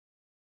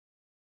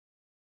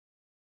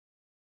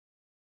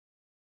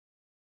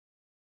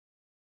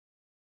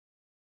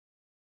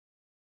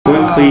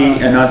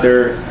quickly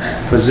another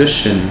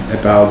position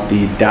about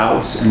the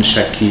doubts and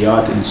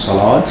shakkiyat in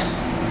salat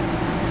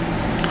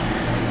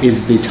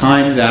is the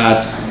time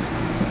that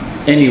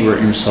anywhere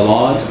in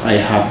salat I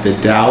have the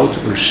doubt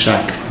or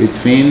shak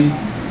between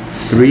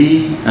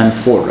 3 and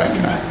 4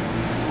 rak'ah,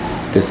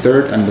 the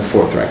third and the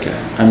fourth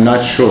rak'ah. I'm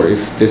not sure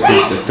if this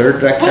is the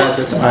third rak'ah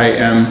that I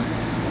am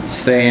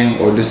saying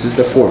or this is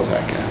the fourth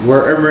rak'ah.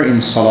 Wherever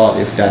in salat,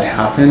 if that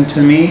happened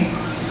to me,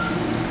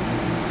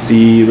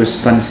 the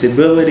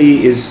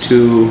responsibility is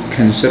to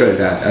consider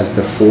that as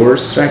the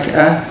fourth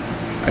rak'ah.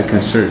 I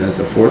consider it as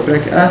the fourth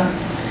rak'ah,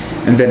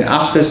 and then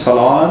after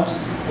salat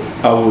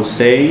I will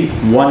say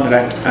 1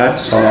 rak'at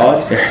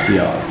salat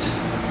ihtiyat.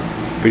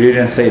 We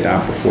didn't say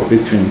that before,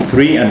 between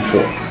 3 and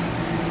 4.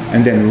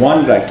 And then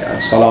 1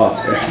 rak'at salat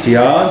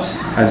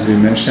ihtiyat, as we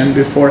mentioned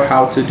before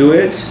how to do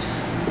it,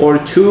 or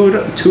 2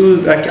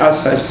 rak'at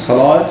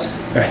salat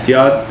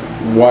ihtiyat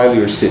while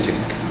you're sitting.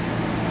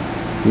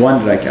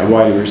 1 rak'ah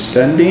while you're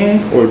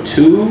standing, or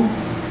 2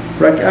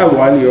 rak'ah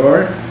while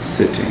you're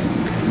sitting.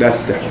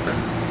 That's the hukm.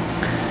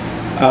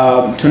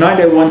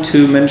 Tonight I want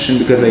to mention,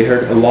 because I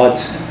heard a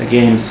lot,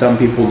 again, some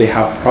people they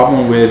have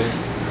problem with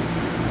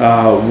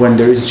when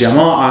there is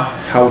jama'ah,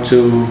 how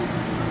to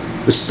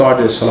start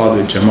the salat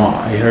with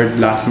jama'ah. I heard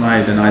last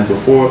night, the night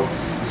before,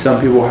 some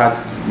people had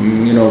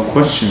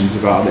questions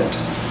about it.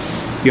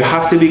 You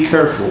have to be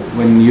careful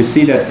when you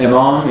see that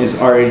imam is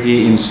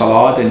already in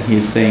salat and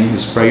he's saying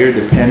his prayer.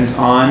 Depends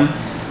on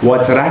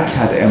what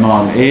rakat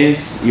imam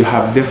is. You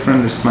have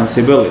different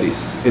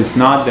responsibilities. It's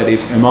not that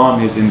if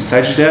imam is in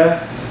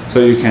sajda, so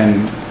you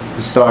can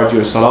start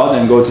your salat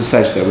and go to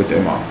sajda with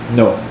imam.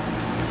 No,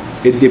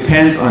 it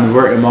depends on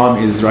where imam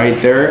is right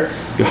there.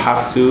 You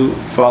have to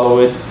follow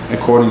it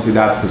according to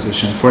that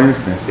position. For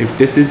instance, if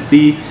this is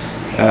the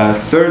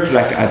third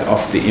rakat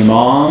of the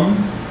imam,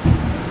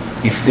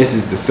 if this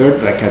is the third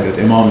rakat that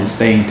imam is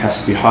saying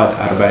tasbihat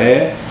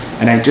arba'ah,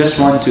 and I just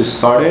want to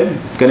start it,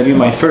 it's going to be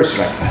my first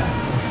rakat.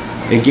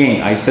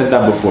 Again, I said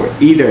that before.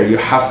 Either you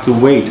have to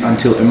wait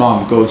until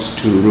imam goes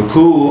to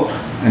ruku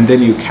and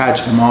then you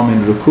catch imam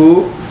in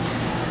ruku,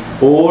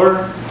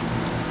 or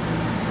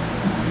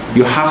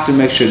you have to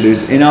make sure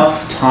there's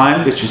enough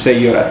time that you say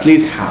you're at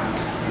least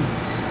hamd.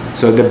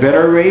 So the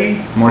better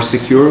way, more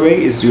secure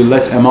way, is you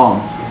let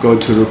imam go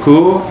to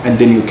ruku and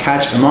then you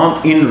catch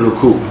imam in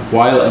ruku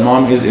while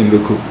imam is in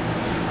ruku.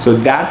 So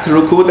that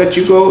ruku that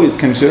you go, it's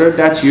considered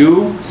that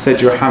you said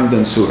your hamd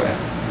and surah.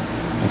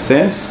 Make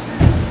sense?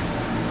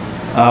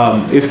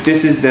 If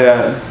this is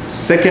the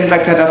second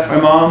rakat of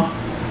imam,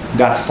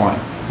 that's fine.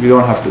 You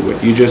don't have to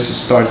wait. You just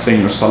start saying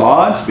your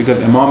salat, because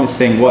imam is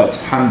saying what?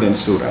 Hamd and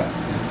surah.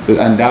 So,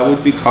 and that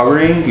would be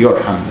covering your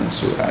hamd and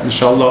surah.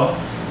 Inshallah,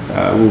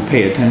 we'll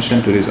pay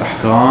attention to this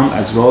ahkam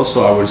as well,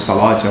 so our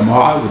salat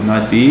jama'ah would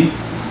not be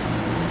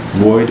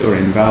void or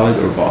invalid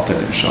or batil,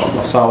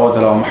 inshallah. Salawat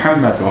ala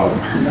Muhammad wa ala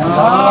Muhammad.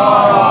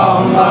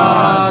 Allahumma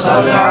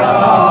salli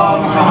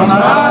ala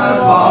Muhammad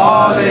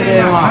wa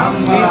ali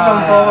Muhammad. Please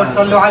come forward.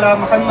 Sallu ala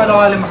Muhammad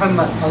wa ali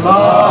Muhammad.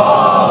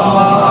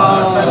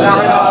 Allahumma salli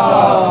ala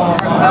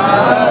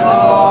Muhammad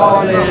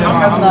wa ali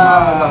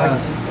Muhammad.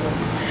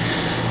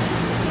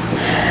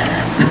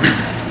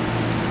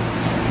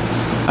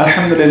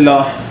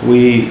 Alhamdulillah,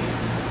 we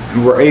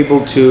were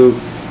able to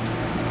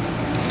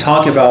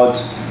talk about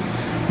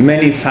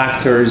many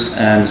factors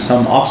and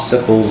some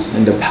obstacles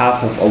in the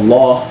path of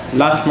Allah.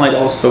 Last night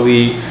also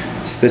we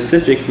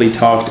specifically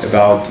talked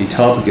about the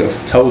topic of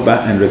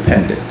tawbah and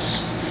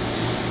repentance.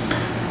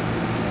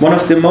 One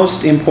of the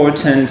most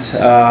important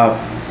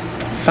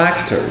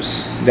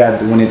factors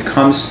that when it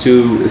comes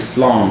to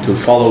Islam, to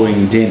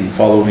following din,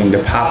 following the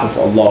path of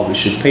Allah, we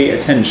should pay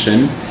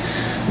attention,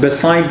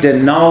 beside the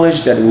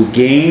knowledge that we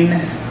gain,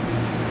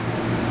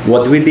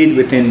 what we did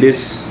within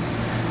this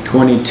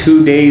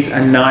 22 days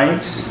and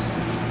nights,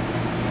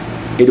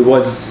 it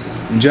was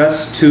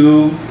just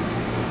to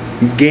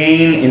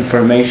gain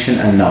information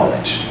and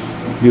knowledge.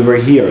 We were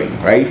hearing,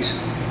 right?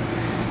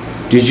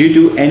 Did you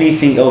do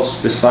anything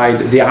else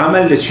beside the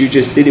amal that you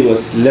just did? It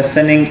was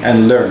listening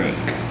and learning.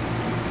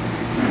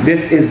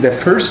 This is the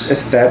first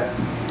step,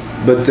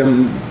 but the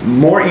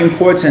more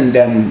important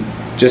than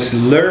just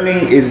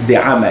learning is the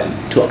amal,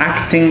 to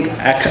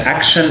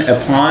action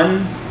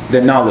upon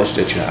the knowledge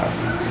that you have.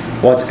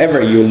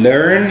 Whatever you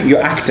learn, you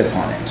act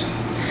upon it.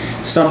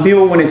 Some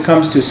people, when it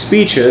comes to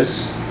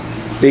speeches,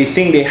 they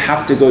think they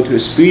have to go to a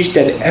speech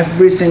that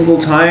every single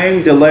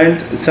time they learned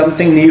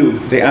something new.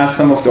 They ask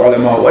some of the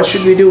ulama, what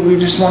should we do? We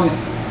just want...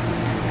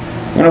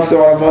 One of the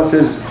ulama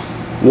says,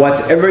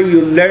 whatever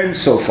you learned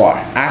so far,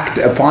 act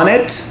upon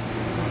it,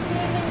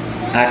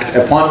 act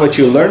upon what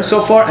you learned so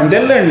far, and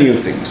then learn new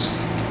things.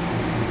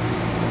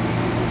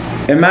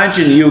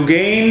 Imagine you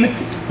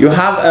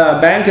have a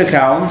bank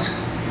account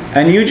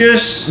and you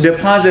just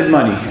deposit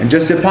money and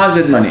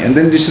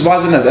then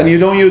deposit, and you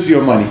don't use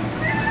your money.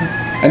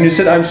 And you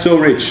said, I'm so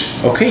rich.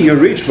 Okay, you're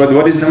rich, but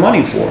what is the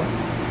money for?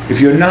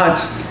 If you're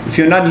not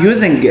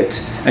using it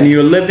and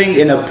you're living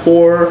in a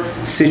poor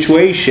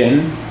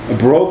situation, a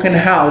broken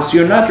house,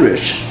 you're not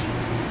rich.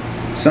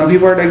 Some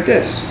people are like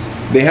this.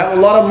 They have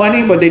a lot of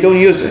money, but they don't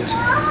use it.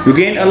 You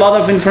gain a lot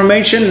of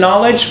information,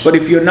 knowledge, but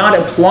if you're not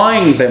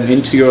applying them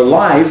into your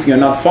life, you're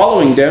not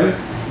following them,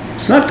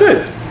 it's not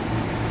good.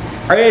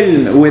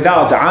 Ilm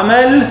without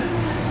amal,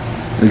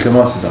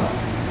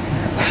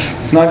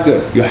 it's not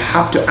good. You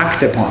have to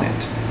act upon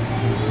it.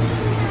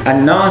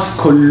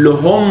 الناس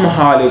كلهم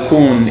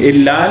هالكون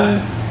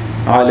إلا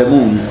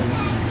العالمون.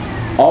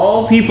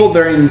 All people,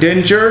 they're in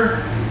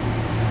danger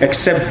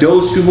except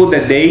those people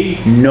that they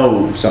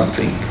know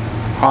something.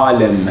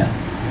 Alim.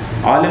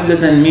 Alim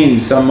doesn't mean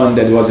someone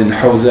that was in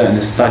Hawza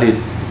and studied,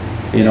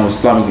 in the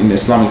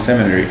Islamic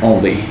seminary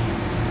only.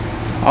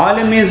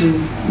 Alim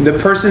is the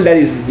person that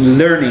is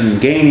learning,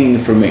 gaining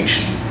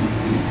information.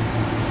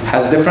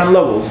 Has different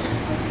levels.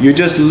 You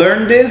just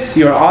learned this,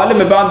 you're alim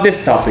about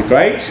this topic,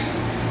 right?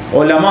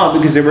 Ulama,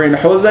 because they were in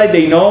Hawza,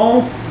 they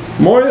know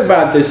more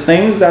about these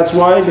things, that's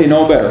why they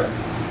know better.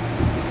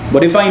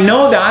 But if I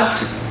know that,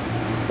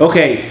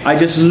 okay, I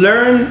just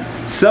learned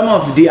some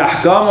of the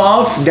ahkam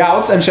of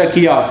doubts and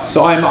shakiyat.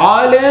 So I'm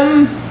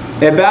alim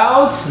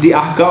about the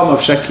ahkam of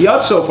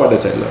shakiyat, so far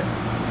that I learned.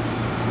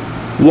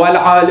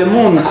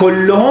 وَالْعَالِمُونَ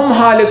كُلُّهُمْ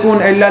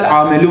هَالِكُونَ إِلَّا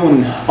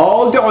الْعَامِلُونَ.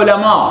 All the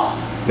ulama,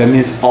 that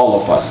means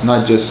all of us,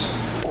 not just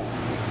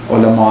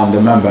ulama and the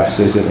members.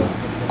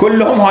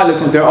 كُلُّهُمْ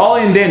هَالِكُونَ. They're all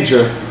in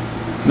danger.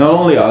 Not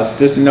only us,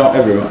 there's no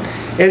everyone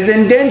is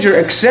in danger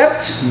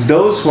except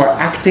those who are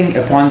acting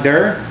upon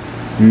their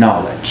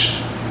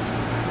knowledge.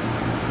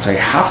 So I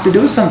have to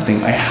do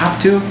something. I have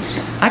to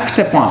act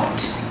upon it.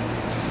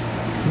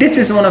 This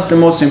is one of the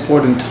most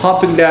important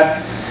topics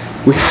that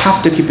we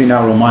have to keep in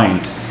our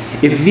mind.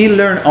 If we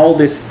learn all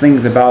these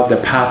things about the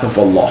path of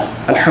Allah,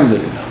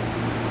 alhamdulillah.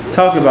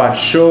 Talk about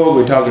shukr,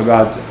 we talk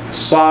about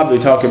sab, we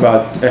talk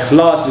about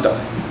ikhlas,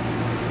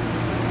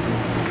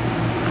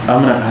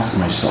 I'm going to ask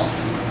myself,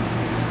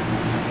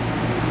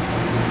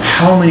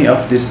 how many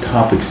of these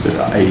topics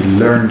that I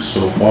learned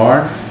so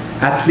far,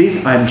 at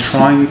least I'm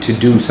trying to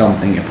do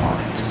something upon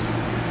it?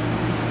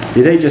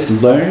 Did I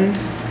just learn,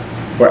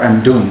 or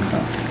I'm doing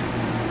something?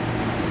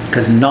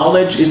 Because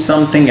knowledge is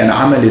something and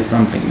amal is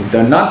something. If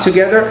they're not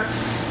together,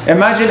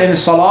 imagine in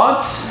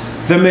salat,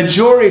 the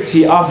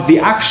majority of the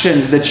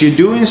actions that you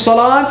do in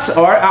salat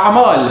are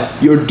a'mal.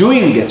 You're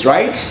doing it,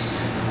 right?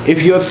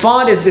 If your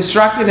thought is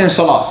distracted in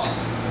salat,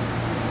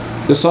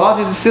 the salat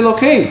is still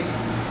okay.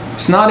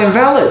 It's not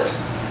invalid.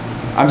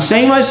 I'm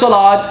saying my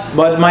salat,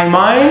 but my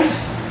mind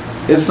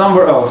is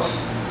somewhere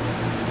else.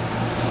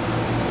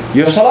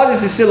 Your salat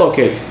is still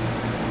okay.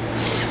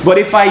 But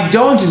if I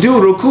don't do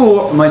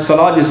ruku, my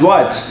salat is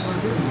what?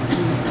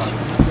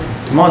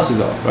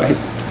 Right?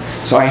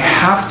 So I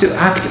have to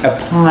act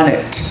upon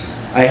it.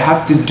 I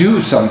have to do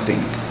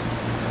something.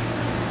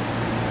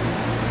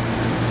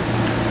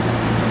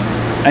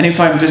 And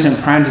if I'm just in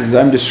parentheses,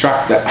 I'm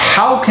distracted.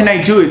 How can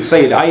I do it,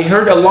 Sayyid? I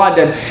heard a lot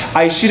that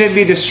I shouldn't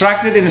be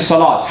distracted in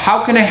salat.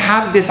 How can I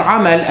have this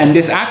amal and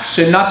this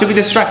action not to be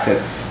distracted?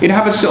 It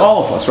happens to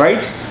all of us,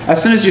 right?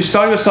 As soon as you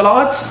start your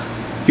salat,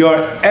 you're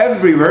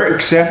everywhere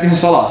except in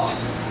salat.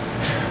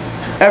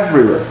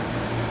 Everywhere.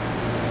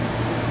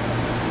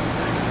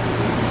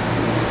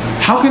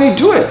 How can I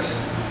do it?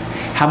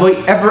 Have I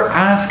ever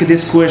asked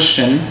this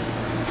question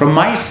from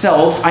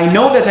myself? I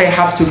know that I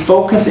have to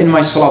focus in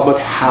my salah,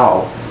 but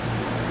how?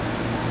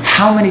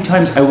 How many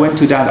times I went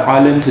to that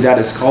alim, to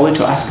that scholar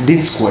to ask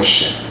this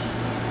question?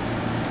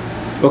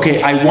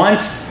 Okay, I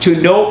want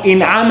to know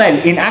in amal,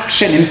 in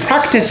action, in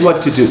practice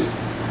what to do.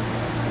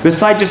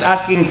 Besides just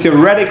asking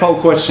theoretical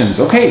questions.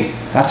 Okay,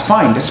 that's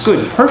fine, that's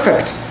good,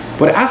 perfect.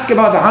 But ask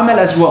about the amal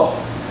as well.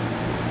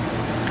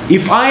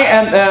 If I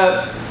am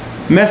a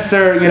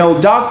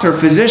Mr. Doctor,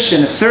 physician,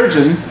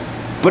 surgeon,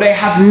 but I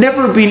have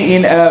never been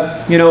in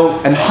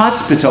an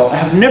hospital, I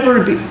have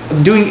never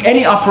been doing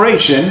any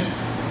operation,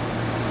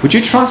 would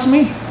you trust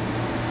me?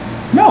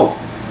 No.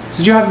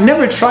 So you have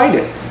never tried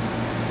it.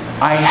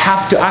 I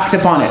have to act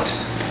upon it.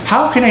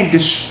 How can I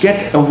just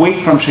get away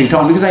from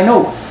shaitan? Because I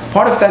know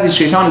part of that is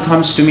shaitan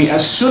comes to me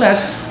as soon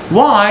as,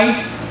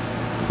 why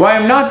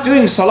I'm not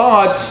doing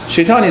salat,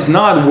 shaitan is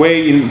not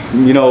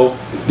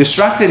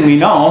distracting me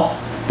now.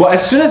 But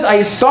as soon as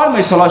I start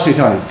my salah,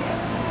 shaitan is there.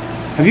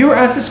 Have you ever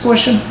asked this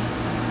question?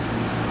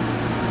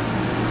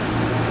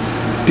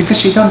 Because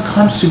shaitan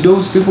comes to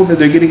those people that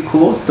they're getting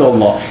close to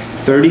Allah.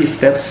 30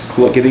 steps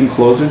getting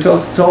closer to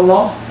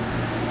Allah.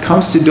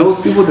 Comes to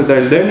those people that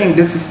are learning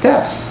these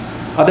steps.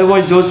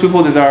 Otherwise, those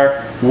people that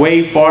are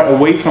way far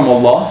away from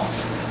Allah,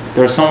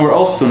 they're somewhere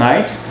else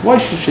tonight. Why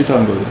should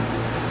shaitan go there?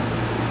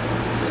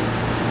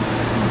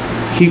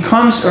 He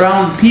comes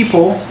around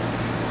people.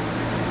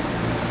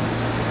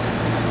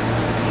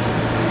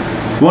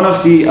 One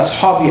of the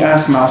ashab, he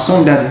asked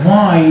Ma'asum that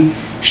why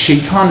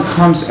shaitan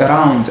comes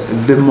around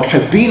the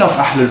muhibbeen of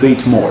Ahlul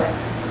Bayt more.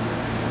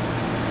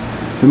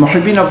 The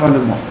muhibbeen of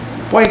Ahlul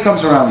Bayt. Why he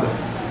comes around them?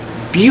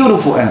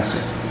 Beautiful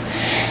answer.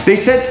 They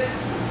said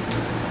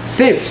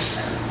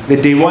thieves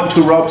that they want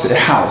to rob a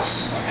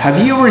house.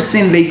 Have you ever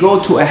seen they go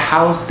to a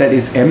house that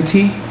is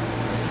empty?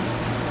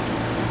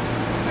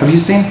 Have you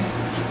seen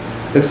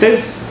the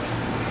thieves?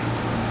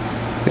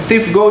 The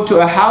thief go to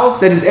a house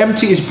that is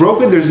empty, is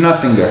broken, there's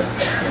nothing there.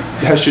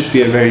 That should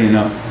be a very,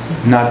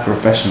 not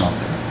professional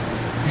thing.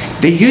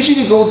 They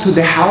usually go to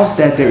the house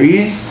that there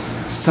is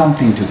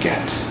something to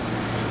get.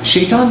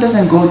 Shaitan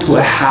doesn't go to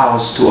a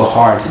house, to a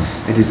heart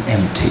that is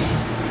empty.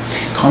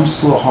 Comes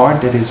to a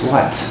heart that is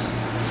what?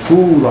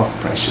 Full of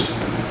precious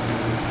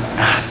things,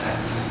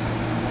 assets.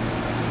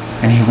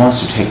 And he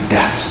wants to take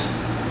that,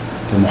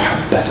 the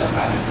muhabbat of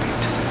Ahlul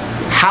Bayt.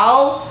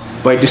 How?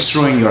 By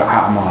destroying your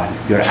a'mal,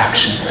 your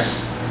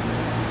actions.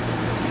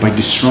 By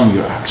destroying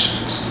your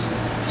actions.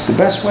 It's the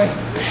best way.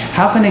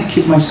 How can I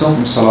keep myself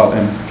in salat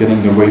and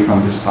getting away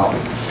from this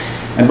topic?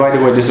 And by the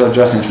way, this is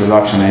just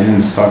introduction. I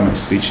didn't start my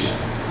speech yet.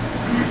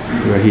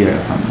 We are here,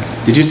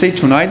 alhamdulillah. Did you say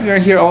tonight we are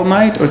here all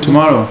night or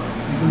tomorrow?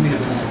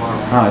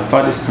 I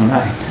thought it's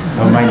tonight.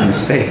 Oh, my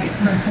mistake.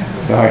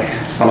 Sorry.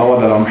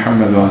 Salawat ala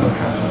Muhammad wa ala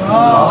Muhammad.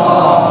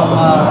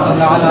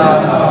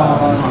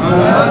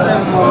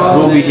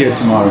 We'll be here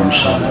tomorrow,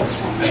 inshallah.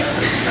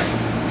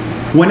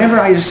 Whenever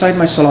I recite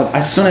my salat,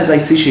 as soon as I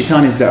see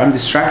shaitan is there, I'm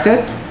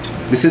distracted.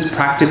 This is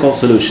practical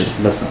solution.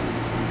 Listen.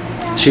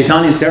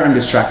 Shaitan is there, I'm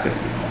distracted.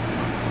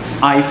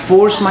 I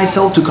force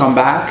myself to come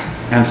back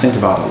and think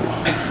about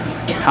Allah.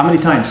 How many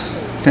times?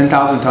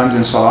 10,000 times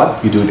in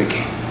salat, you do it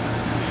again.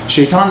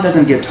 Shaitan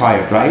doesn't get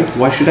tired, right?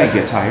 Why should I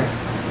get tired?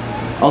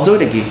 I'll do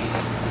it again.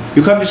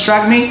 You come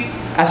distract me,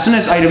 as soon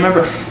as I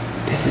remember,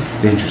 this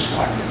is the dangerous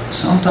part.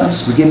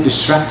 Sometimes we get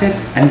distracted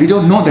and we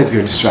don't know that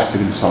we're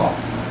distracted in the salah.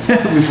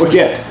 We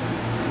forget.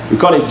 We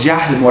call it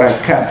jahl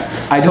murakkab.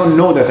 I don't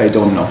know that I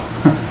don't know.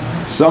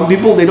 Some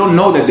people, they don't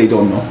know that they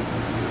don't know.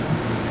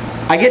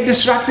 I get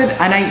distracted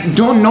and I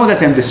don't know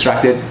that I'm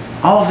distracted.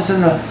 All of a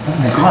sudden, oh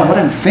my God, what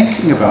I'm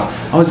thinking about.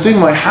 I was doing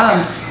my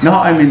hand,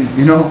 now I'm in,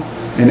 in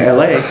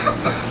LA.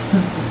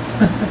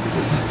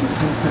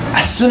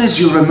 As soon as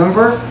you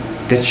remember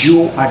that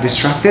you are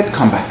distracted,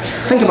 come back.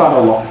 Think about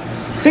Allah.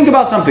 Think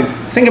about something.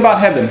 Think about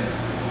heaven.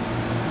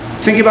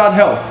 Think about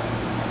hell.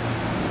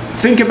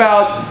 Think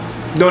about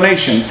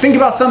donation. Think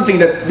about something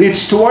that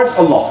leads towards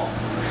Allah.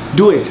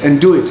 Do it and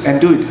do it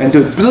and do it and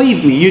do it.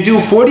 Believe me, you do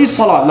 40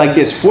 salat like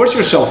this. Force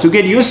yourself to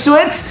get used to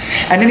it.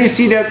 And then you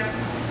see that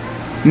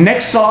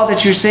next salah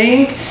that you're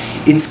saying,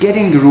 it's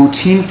getting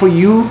routine for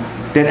you,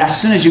 that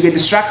as soon as you get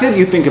distracted,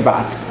 you think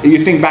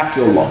back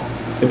to Allah,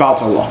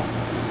 about Allah.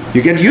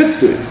 You get used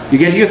to it. You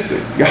get used to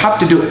it. You have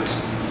to do it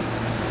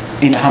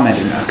in amal,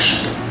 in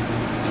action.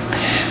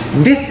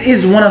 This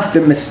is one of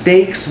the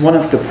mistakes, one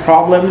of the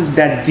problems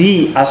that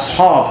the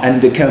ashab and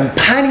the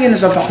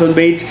companions of Ahlul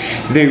Bayt,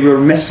 they were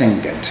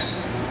missing it.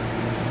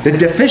 The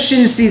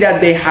deficiency that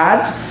they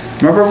had,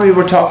 remember we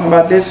were talking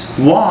about this?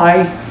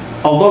 Why?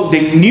 Although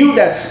they knew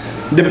that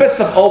the best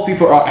of all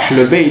people are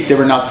Ahlul Bayt, they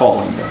were not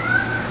following them.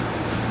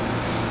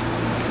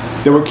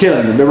 They were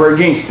killing them, they were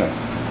against them.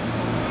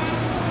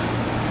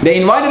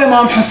 They invited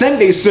Imam Hussein,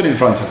 they stood in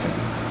front of him.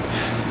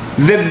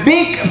 The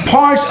big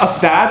part of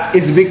that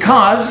is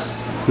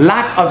because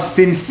lack of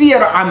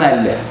sincere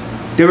amal.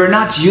 They were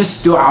not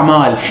used to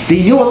amal.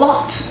 They knew a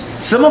lot.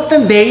 Some of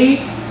them,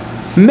 they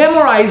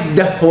memorized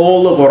the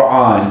whole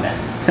Quran.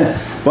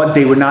 But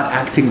they were not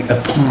acting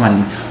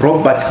upon.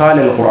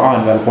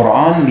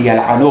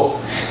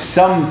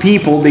 Some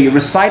people, they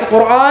recite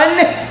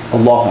Quran,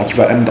 Allahu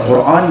Akbar, and the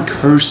Quran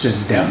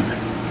curses them.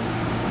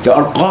 They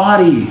are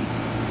qari.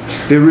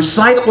 They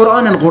recite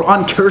Quran and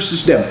Quran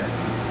curses them.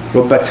 They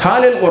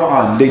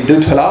do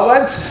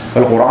tilawat,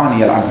 and Quran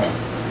yal'anuh.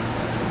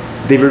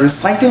 They were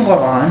reciting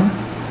Quran,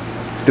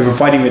 they were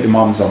fighting with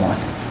Imam Zaman.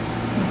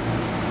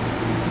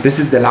 This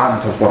is the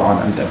la'nat of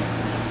Quran on them.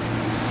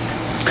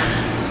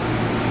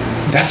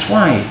 That's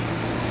why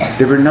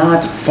they were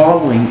not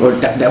following, or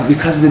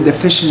because of the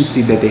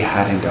deficiency that they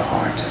had in their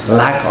heart.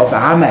 Lack of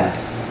amal.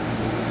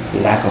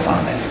 Lack of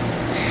amal.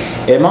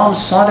 Imam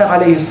Sadiq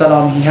alayhi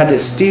salam, he had a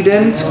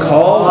student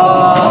called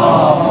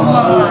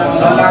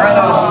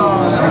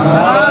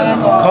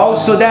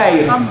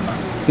Sudayr.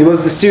 He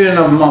was the student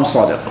of Imam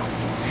Sadiq.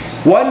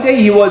 One day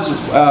he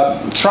was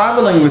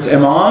traveling with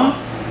Imam,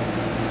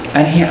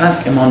 and he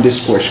asked Imam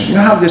this question. You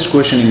have this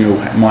question in your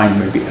mind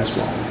maybe as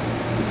well.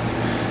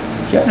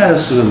 Ya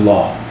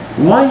Rasulullah,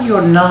 why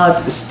you're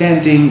not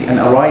standing and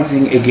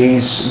arising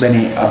against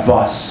Bani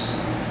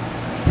Abbas?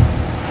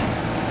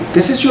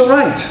 This is your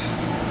right.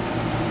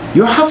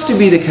 You have to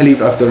be the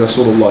Caliph after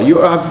Rasulullah. You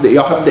have the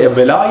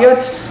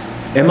Wilayat,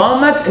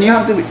 Imamat, and you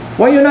have to be.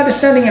 Why you're not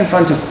standing in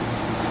front of them?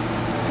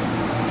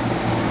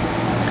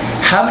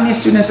 How many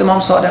students Imam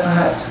Sadiq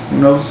had? Who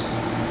knows?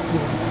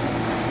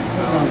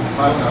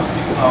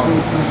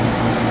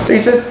 They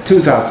said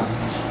 2,000.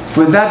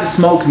 For that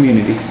small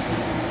community.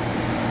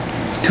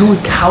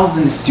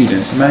 2,000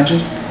 students, imagine.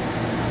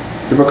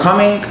 They were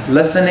coming,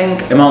 listening,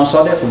 Imam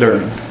Sadiq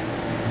learning.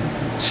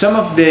 Some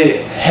of the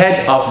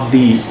head of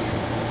the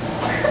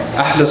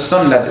Ahlul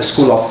Sunnah, the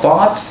school of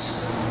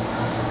thoughts,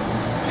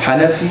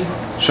 Hanafi,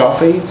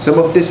 Shafi, some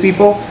of these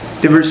people,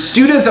 they were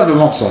students of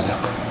Imam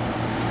Sadiq.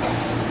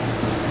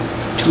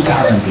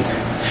 2,000 people.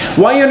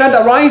 Why you're not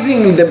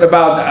arising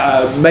about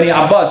Bani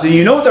Abbas?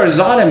 You know they're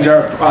zalim,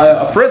 they're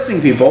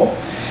oppressing people.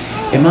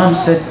 Imam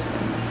said,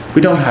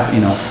 we don't have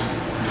enough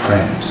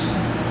friends.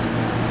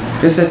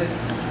 They said,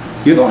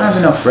 you don't have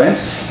enough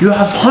friends? You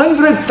have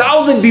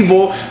 100,000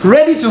 people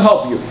ready to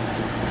help you.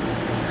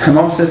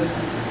 Imam says,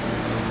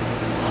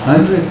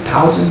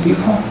 100,000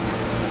 people?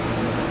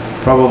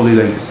 Probably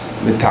like this,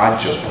 with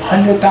ta'ajjub,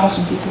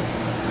 100,000 people.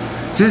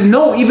 He says,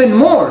 no, even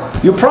more.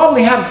 You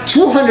probably have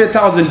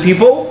 200,000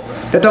 people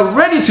that are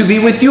ready to be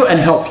with you and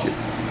help you.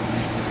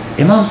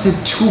 Imam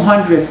said,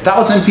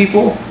 200,000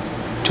 people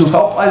to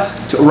help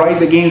us to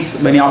rise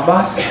against Bani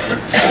Abbas?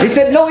 He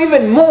said, no,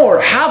 even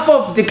more. Half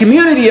of the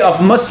community of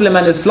Muslim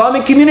and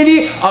Islamic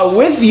community are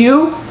with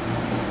you.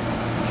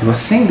 He was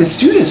saying the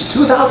students,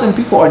 2,000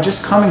 people are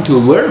just coming to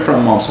learn from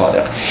Imam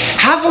Sadiq.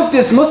 Half of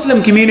this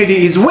Muslim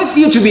community is with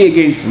you to be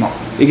against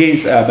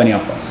Bani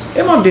Abbas.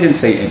 Imam didn't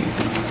say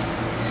anything.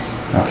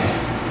 Okay.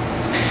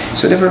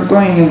 So they were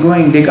going and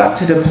going. They got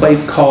to the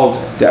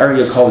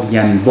area called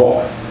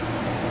Yanbu.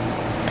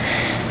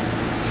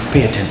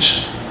 Pay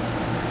attention.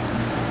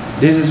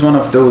 This is one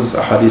of those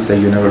hadiths that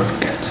you never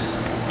forget.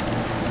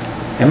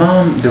 They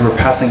were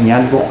passing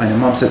Yanbu, and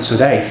Imam said,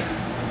 Suday,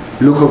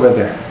 look over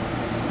there.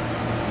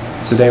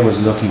 Suday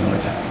was looking over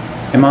there.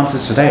 Imam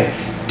said, Suday,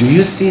 do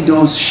you see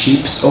those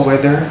sheep over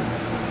there?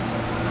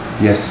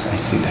 Yes, I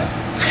see them.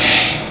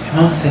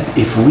 Imam said,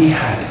 if we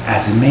had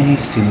as many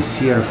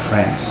sincere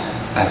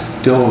friends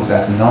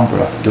as number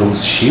of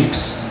those sheep,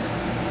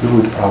 we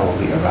would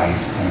probably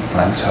arise in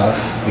front of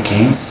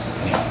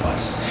against Bani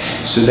Abbas.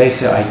 So they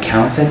said, I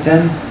counted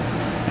them,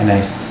 and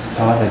I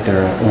saw that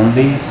there are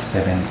only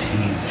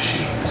 17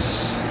 sheep.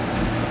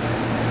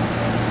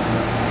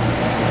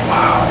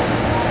 Wow.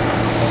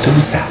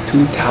 Those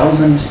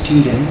 2,000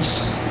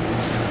 students,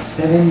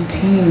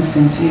 17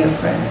 sincere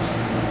friends.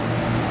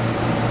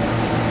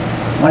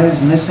 What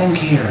is missing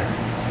here?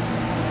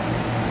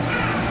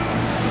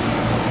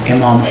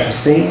 Imam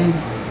Hussein,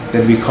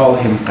 that we call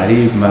him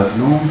Qarib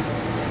Mazloom,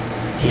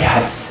 he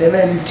had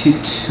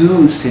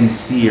 72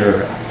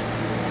 sincere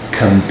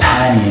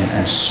companion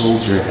and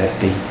soldier that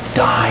they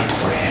died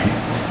for him.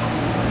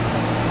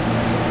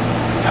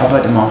 How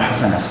about Imam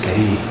Hassan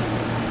Askari?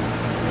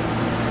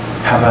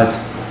 How about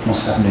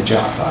Musa ibn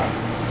Ja'far?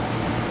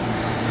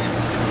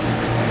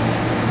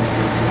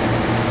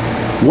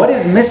 What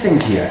is missing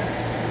here?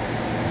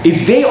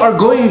 If they are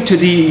going to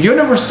the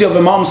University of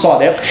Imam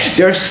Sadiq,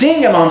 they're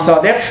seeing Imam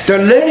Sadiq,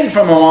 they're learning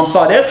from Imam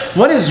Sadiq,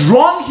 what is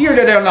wrong here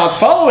that they're not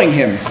following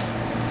him?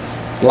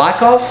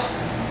 Lack of?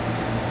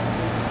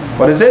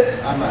 What is it?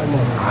 Amal.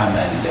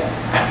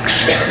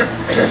 Action.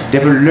 They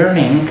were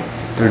learning,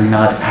 they're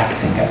not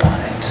acting upon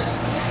it.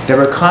 They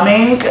were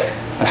coming,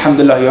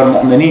 Alhamdulillah, Ya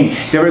Mu'mineen,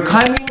 they were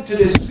coming to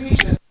the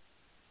speech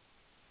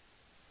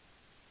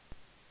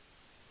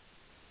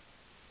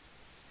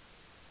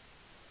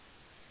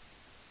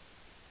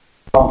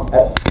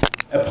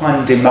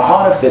upon the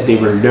ma'arif that they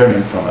were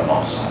learning from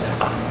Imam Sadiq.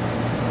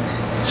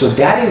 So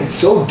that is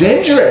so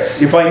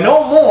dangerous. If I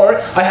know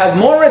more, I have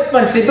more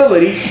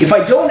responsibility. If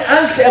I don't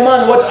act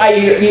upon what I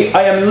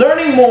am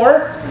learning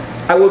more,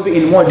 I will be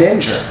in more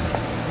danger.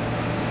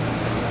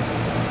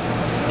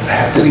 I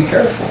have to be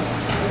careful.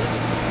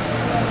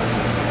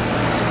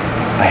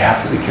 I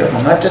have to be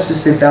careful. Not just to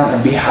sit down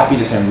and be happy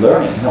that I'm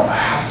learning. No, I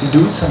have to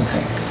do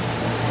something.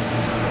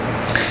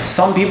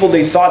 Some people,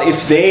 they thought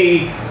if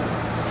they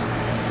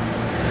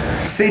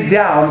sit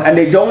down and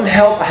they don't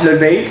help Ahlul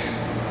Bayt,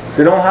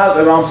 they don't have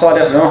Imam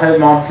Sadiq, they don't have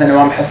Imam Hassan,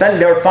 Imam Hassan,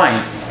 they're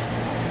fine.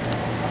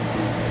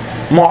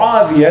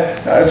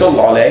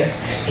 Muawiyah,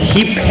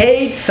 he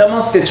paid some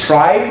of the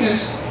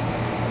tribes,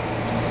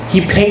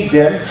 he paid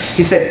them,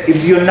 he said,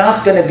 if you're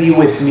not going to be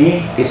with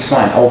me, it's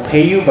fine, I'll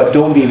pay you, but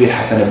don't be with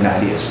Hassan ibn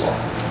Ali as well.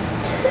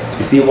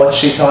 You see what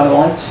Shaitan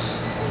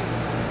wants?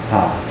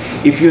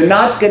 If you're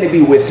not going to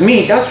be with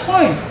me, that's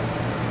fine.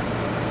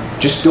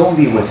 Just don't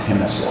be with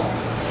him as well.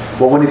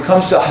 But when it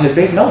comes to Ahlul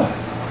Bayt, no.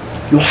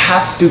 You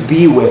have to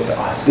be with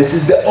us. This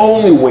is the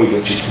only way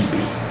that you can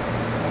be.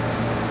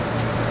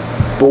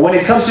 But when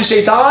it comes to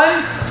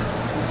Shaitan,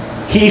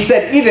 he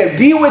said either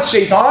be with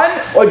Shaitan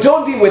or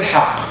don't be with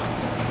Haqq.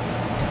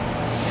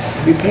 You have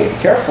to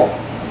be careful.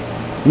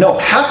 No,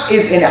 Haqq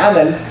is in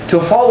amal to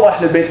follow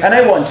Ahlul Bayt, and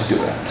I want to do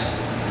it.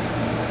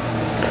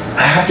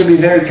 I have to be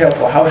very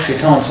careful how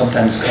Shaitan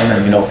sometimes come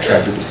and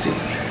try to deceive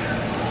me.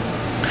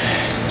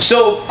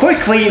 So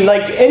quickly,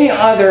 like any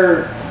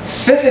other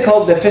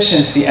physical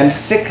deficiency and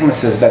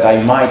sicknesses that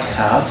I might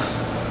have,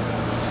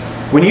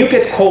 when you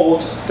get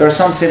cold, there are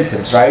some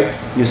symptoms, right?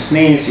 You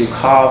sneeze, you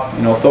cough,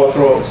 sore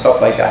throat,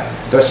 stuff like that.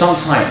 There are some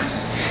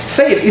signs.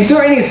 Say it, is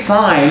there any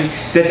sign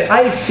that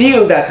I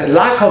feel that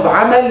lack of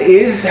amal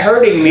is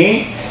hurting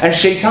me and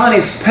Shaitan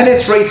is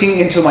penetrating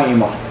into my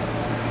iman?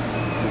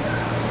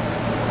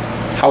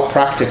 How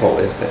practical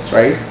is this,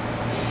 right?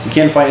 You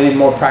can't find any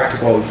more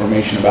practical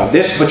information about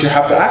this, but you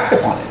have to act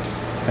upon it.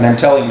 And I'm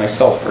telling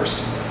myself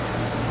first.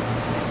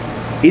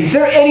 Is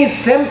there any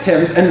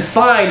symptoms and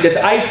sign that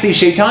I see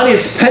Shaitan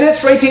is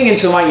penetrating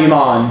into my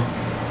iman?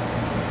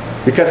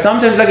 Because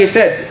sometimes, like I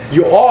said,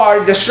 you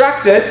are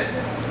distracted,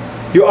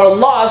 you are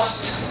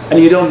lost, and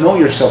you don't know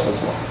yourself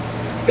as well.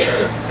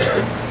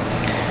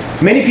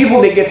 Many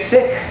people, they get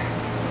sick.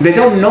 They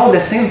don't know the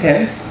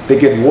symptoms. They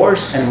get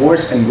worse and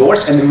worse and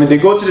worse. And then when they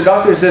go to the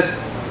doctor, it says,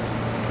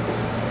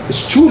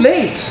 it's too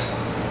late.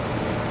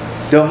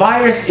 The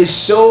virus is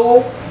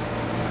so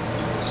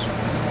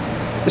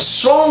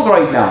strong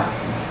right now.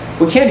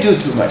 We can't do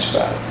too much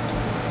about it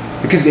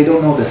because they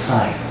don't know the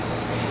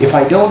signs. If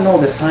I don't know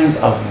the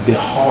signs of the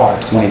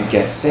heart when it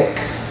gets sick,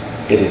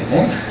 it is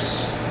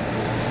dangerous.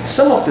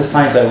 Some of the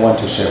signs I want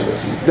to share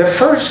with you. The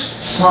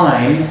first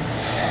sign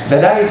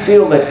that I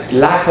feel that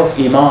lack of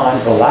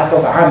iman or lack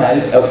of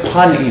amal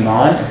upon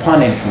iman,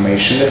 upon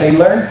information that I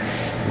learned,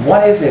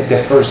 what is it?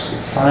 The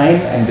first sign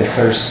and the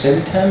first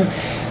symptom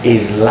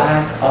is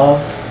lack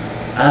of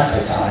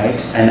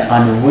appetite and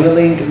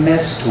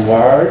unwillingness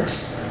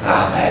towards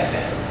amal,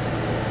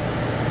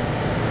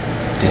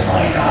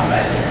 divine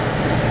amal.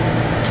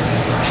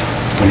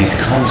 When it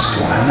comes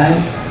to amal,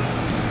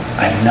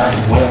 I'm not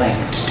willing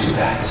to do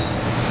that.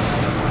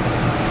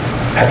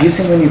 Have you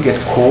seen when you get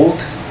cold,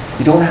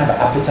 you don't have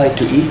appetite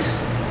to eat?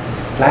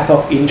 Lack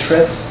of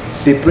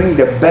interest. They bring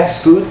the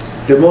best food,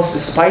 the most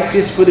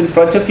spiciest food in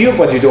front of you,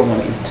 but you don't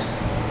want to eat.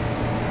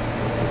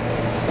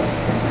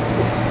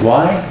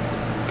 Why?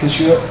 Because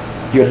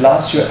you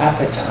lost your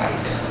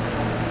appetite.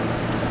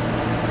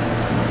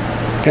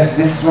 Because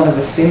this is one of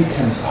the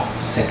symptoms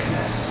of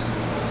sickness.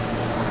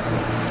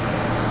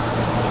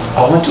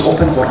 I want to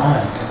open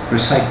Quran,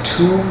 recite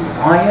 2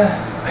 ayah,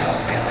 I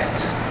don't feel it.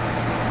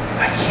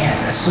 I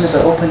can't. As soon as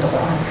I open the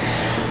Quran,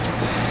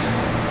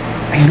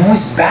 I know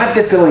it's bad,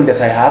 the feeling that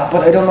I have,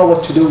 but I don't know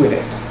what to do with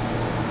it.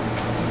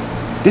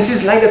 This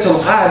is Laylatul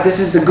Qadr, this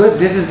is the good,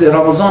 this is the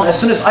Ramadan. As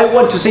soon as I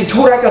want to say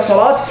 2 rak'ah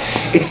salat,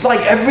 it's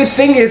like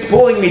everything is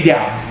pulling me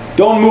down.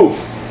 Don't move.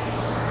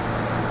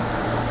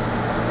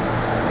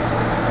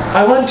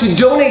 I want to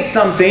donate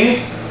something.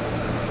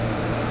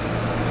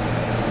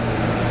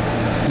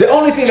 The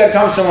only thing that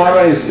comes to my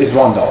mind is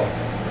 $1.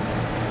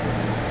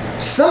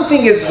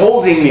 Something is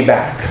holding me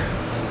back.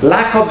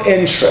 Lack of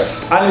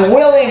interest,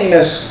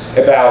 unwillingness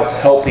about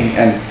helping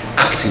and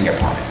acting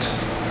upon it.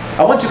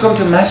 I want to come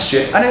to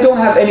masjid and I don't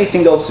have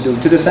anything else to do,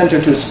 to the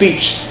center, to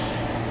speech.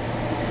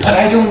 But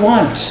I don't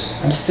want.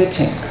 I'm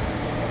sitting.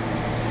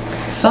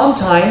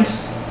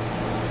 Sometimes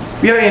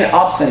we are in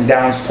ups and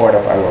downs part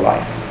of our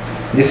life.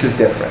 This is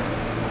different.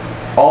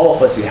 All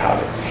of us, we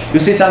have it. You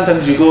see,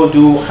 sometimes you go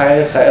do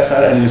khair,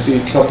 and you see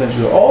sometimes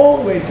you go all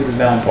the way to the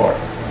down part.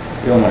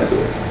 You don't want to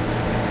do it.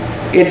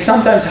 It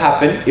sometimes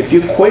happens, if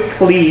you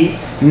quickly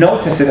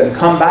notice it and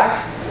come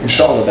back,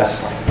 inshallah, that's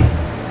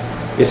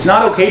fine. It's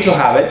not okay to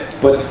have it,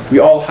 but we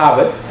all have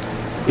it.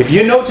 If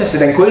you notice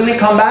it and quickly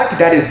come back,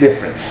 that is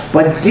different.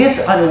 But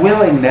this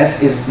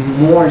unwillingness is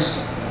more,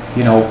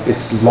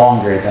 it's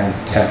longer than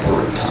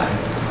temporary time.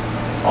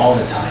 All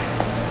the time.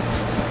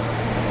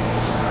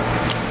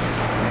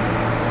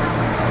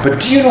 But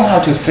do you know how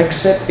to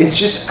fix it? It's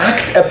just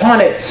act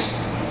upon it.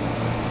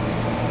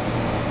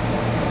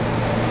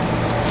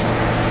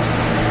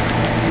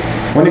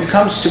 When it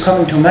comes to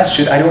coming to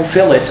masjid, I don't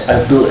feel it,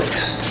 I do it.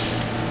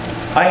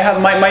 I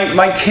have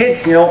my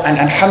kids, and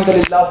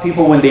alhamdulillah,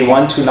 people when they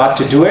want to not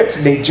to do it,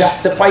 they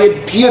justify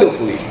it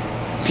beautifully.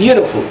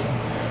 Beautifully.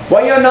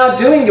 Why you're not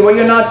doing it? Why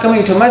you're not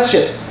coming to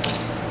masjid?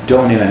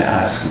 Don't even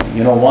ask me.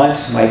 You know what?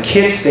 My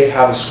kids, they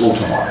have a school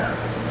tomorrow.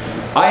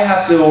 I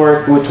have to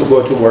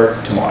go to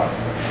work tomorrow.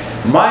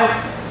 My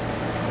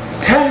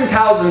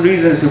 10,000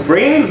 reasons to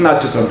brings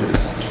not to come to the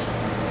center.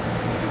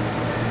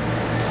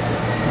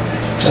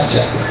 Just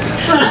justification.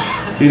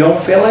 You don't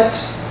feel it,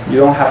 you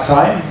don't have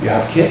time, you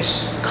have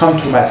kids, come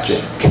to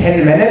masjid.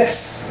 10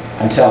 minutes,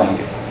 I'm telling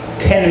you.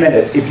 10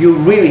 minutes, if you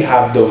really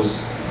have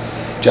those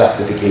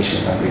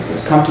justifications and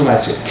reasons, come to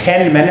masjid.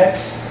 10 minutes,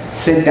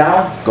 sit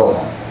down, go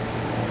home.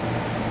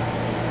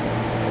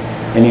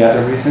 Any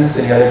other reasons,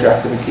 any other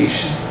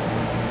justification?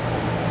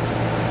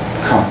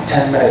 Come,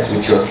 10 minutes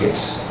with your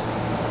kids,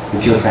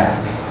 with your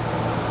family.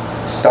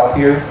 Stop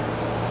here,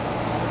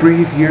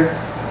 breathe here,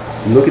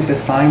 look at the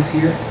signs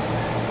here,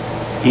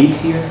 eat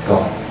here, go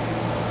home.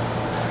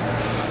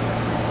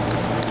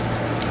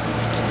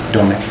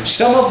 Don't.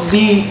 Some of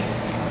the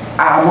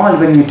a'mal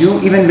when you do,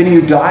 even when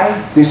you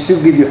die, they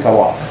still give you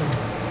thawab.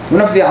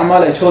 One of the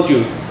a'mal I told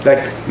you,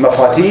 like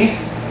mafatih,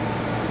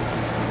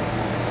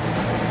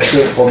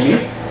 Shaykh for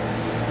me,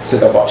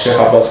 said about Shaykh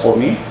Abbas for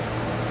me.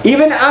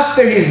 Even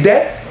after his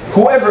death,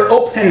 whoever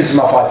opens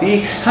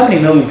mafatih, how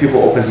many million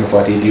people opens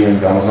mafatih during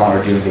Ramadan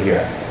or during the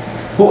year?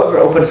 Whoever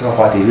opens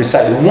mafatih,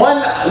 recite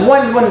one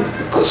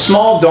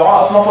small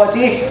dua of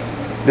mafatih,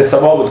 the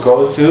thawab would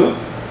go to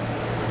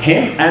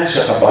him and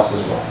Shaykh Abbas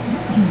as well.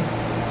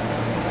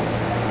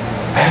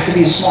 I have to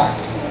be smart.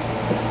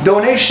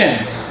 Donation.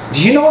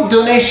 Do you know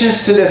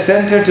donations to the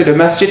center, to the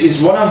masjid,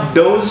 is one of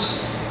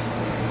those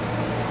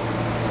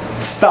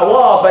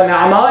thawab and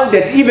a'mal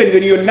that even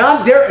when you're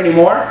not there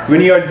anymore,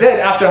 when you're dead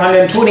after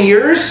 120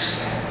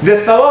 years, the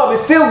thawab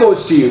still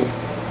goes to you.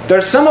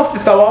 There's some of the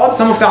thawab,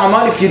 some of the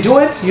a'mal, if you do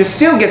it, you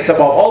still get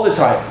thawab all the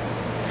time.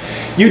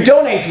 You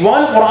donate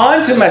one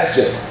Quran to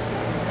masjid.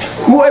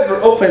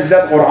 Whoever opens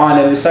that Quran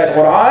and recite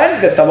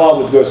Quran, the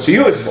thawab goes to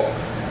you as well.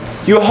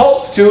 You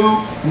help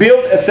to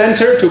build a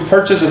center, to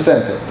purchase a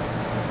center.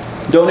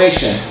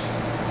 Donation.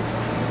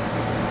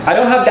 I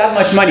don't have that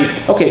much money.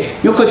 Okay,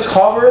 you could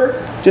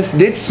cover just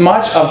this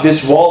much of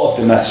this wall of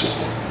the masjid.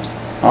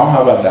 Oh,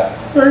 how about that?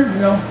 Or, you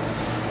know.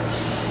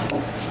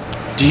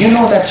 Do you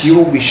know that you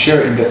will be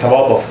sharing the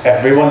thawab of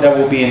everyone that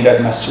will be in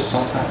that masjid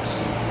sometimes?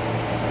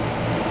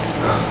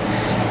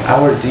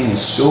 Our deen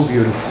is so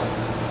beautiful.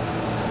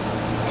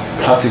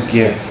 How to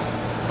give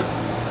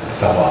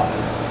thawab,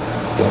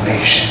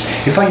 donation.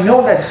 If I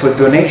know that for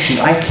donation,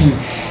 I can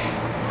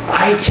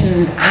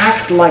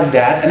act like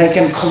that and I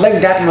can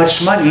collect that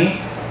much money,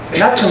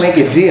 not to make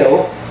a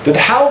deal, but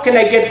how can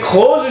I get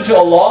closer to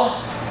Allah?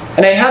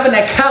 And I have an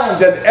account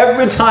that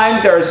every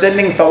time they are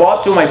sending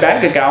thawab to my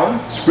bank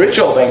account,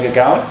 spiritual bank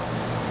account,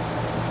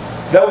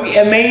 that would be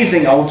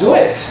amazing. I'll do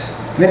it.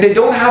 And then they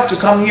don't have to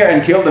come here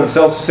and kill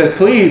themselves. Say,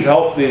 please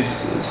help this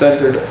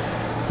center.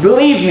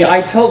 Believe me,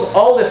 I told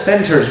all the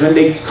centers when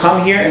they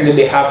come here and then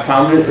they have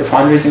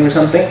fundraising or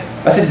something,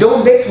 I said,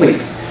 don't beg,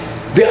 please.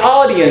 The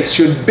audience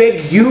should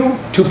beg you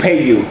to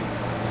pay you.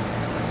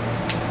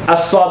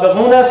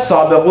 As-sabiqun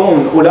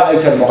as-sabiqun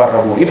ulaika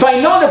al-muqarrabun. If I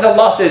know that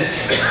Allah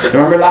says,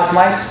 remember last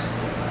night?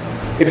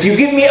 If you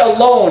give me a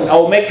loan,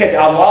 I'll make it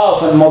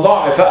adaf and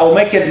mudha'if, I'll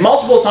make it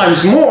multiple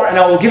times more and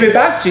I will give it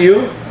back to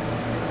you.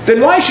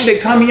 Then why should they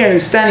come here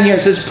and stand here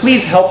and says,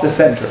 please help the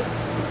center?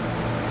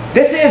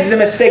 This is the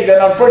mistake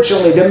that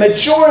unfortunately the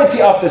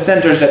majority of the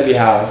centers that we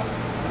have,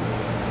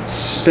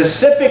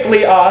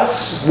 specifically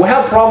us, we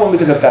have a problem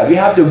because of that. We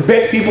have to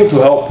beg people to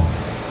help.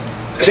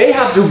 They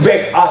have to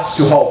beg us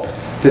to help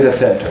to the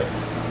center.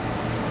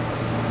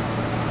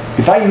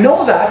 If I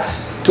know that,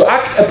 to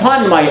act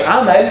upon my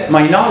amal,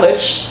 my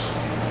knowledge,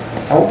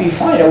 I will be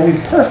fine, I will be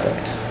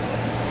perfect.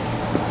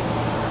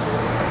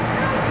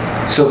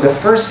 So the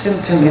first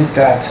symptom is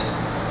that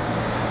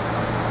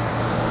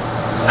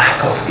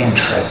lack of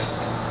interest.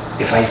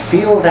 If I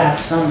feel that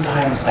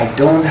sometimes I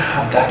don't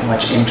have that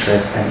much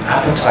interest and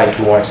appetite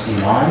towards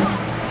Iman,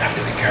 I have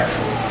to be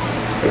careful.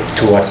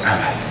 Towards Amal,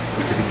 I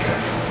have to be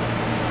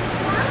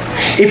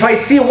careful. If I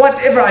see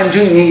whatever I'm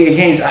doing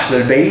against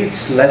Ahlul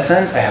Bayt's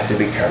lessons, I have to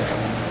be careful.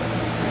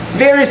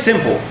 Very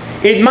simple.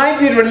 It might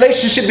be a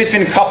relationship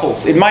between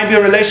couples. It might be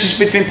a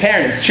relationship between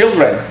parents,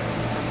 children,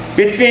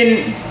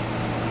 between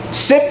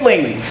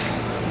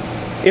siblings.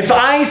 If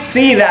I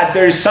see that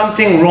there is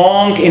something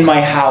wrong in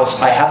my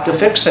house, I have to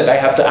fix it. I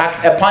have to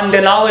act upon the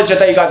knowledge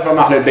that I got from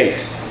Ahlul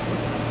Bayt.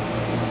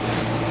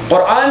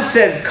 Quran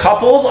says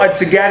couples are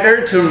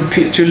together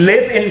to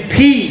live in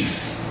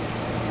peace.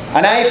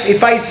 And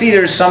if I see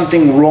there's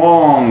something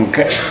wrong,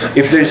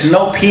 if there's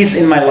no peace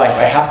in my life,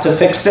 I have to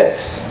fix it.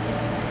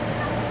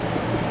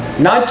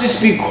 Not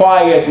just be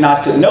quiet,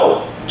 not to,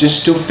 no,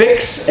 just to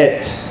fix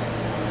it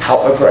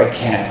however I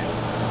can.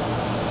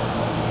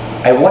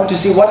 I want to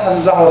see what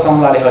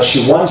Hazrat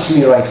she wants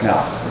me right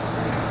now.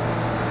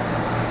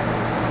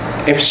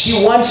 If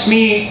she wants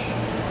me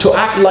to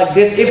act like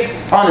this,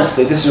 if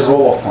honestly, this is a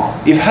rule of thumb.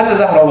 If Hazrat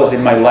Zahra was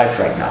in my life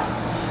right now,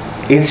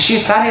 is she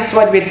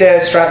satisfied with the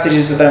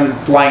strategies that I'm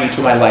applying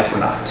to my life or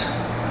not?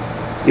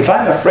 If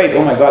I'm afraid,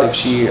 oh my God, if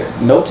she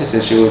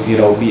notices, she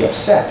will, be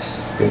upset.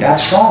 Then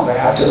that's wrong. I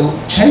have to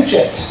change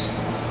it.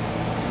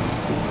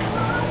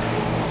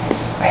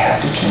 I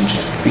have to change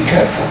it. Be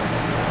careful.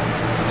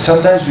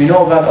 Sometimes we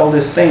know about all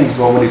these things,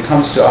 but when it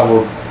comes to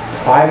our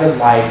private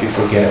life, we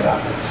forget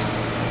about it.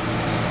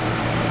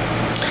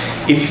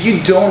 If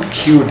you don't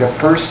cure the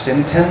first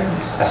symptom,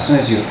 as soon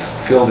as you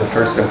feel the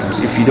first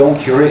symptoms, if you don't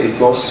cure it, it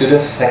goes to the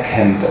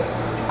second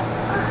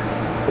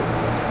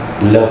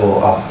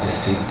level of the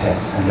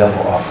symptoms and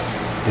level of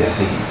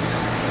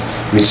disease,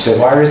 which the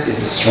virus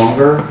is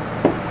stronger,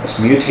 it's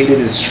mutated,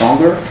 is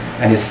stronger,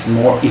 and it's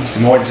more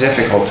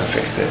difficult to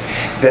fix it.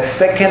 The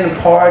second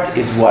part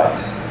is what?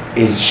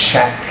 Is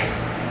shak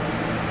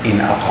in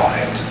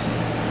aqaid.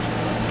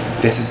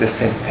 This is the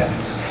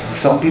symptoms.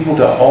 Some people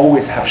that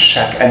always have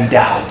shak and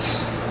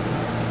doubts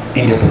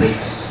in their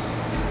beliefs.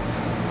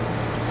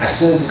 As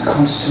soon as it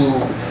comes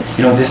to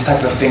this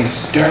type of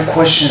things, their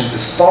questions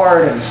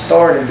start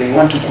and they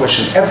want to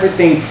question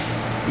everything.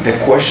 The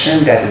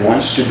question that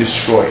wants to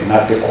destroy,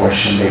 not the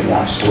question they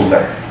want to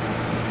learn.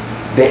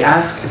 They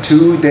ask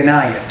to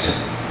deny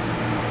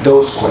it.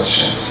 Those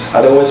questions.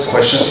 Otherwise,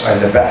 questions are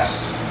the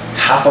best.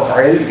 Half of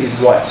ilm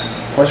is what?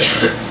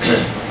 Question.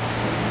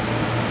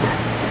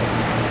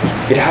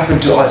 It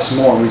happened to us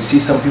more. We see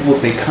some people,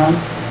 they come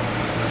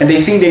and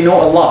they think they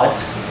know a lot,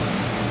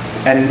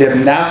 and their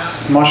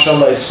nafs,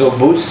 mashallah, is so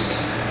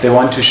boost. They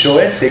want to show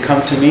it. They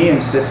come to me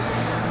and say,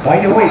 by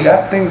the way,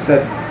 that thing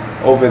said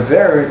over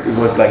there, it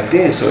was like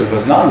this, or it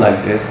was not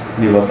like this,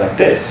 and it was like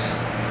this.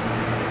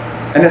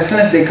 And as soon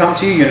as they come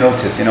to you, you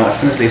notice, as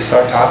soon as they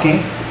start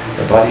talking,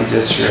 the body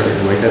gesture,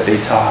 the way that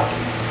they talk,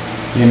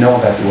 you know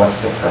that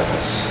what's the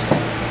purpose.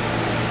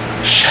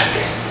 Shak.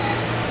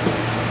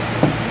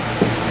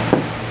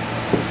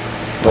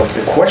 But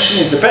the question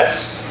is the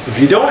best. If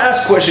you don't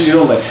ask questions, you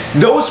don't learn.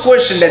 Those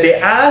questions that they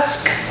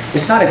ask,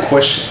 it's not a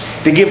question.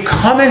 They give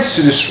comments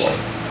to destroy,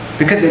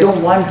 because they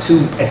don't want to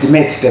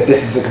admit that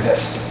this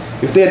exists.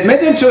 If they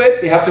admit into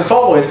it, they have to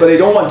follow it, but they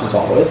don't want to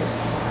follow it.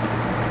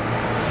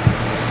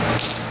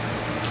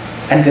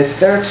 And the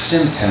third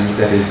symptom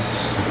that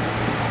is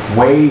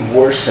way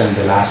worse than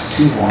the last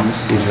two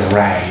ones is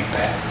raib,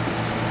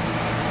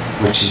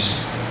 which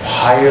is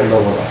higher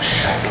level of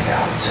shak,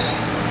 doubt.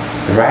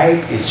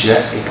 Raib is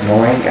just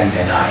ignoring and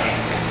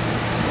denying.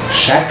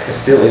 Shak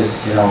still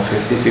is,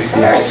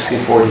 50-50,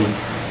 60-40.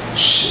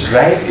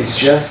 Raib is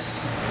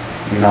just,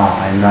 no,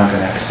 I'm not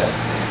going to accept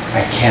it.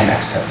 I can't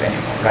accept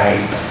anymore.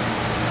 Raib.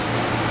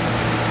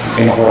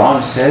 In Quran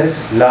it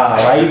says, La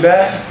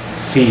raiba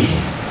fihi.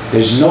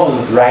 There's no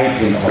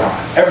raib in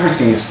Quran.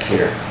 Everything is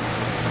clear.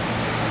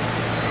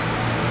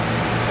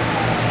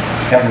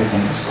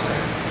 Everything is clear.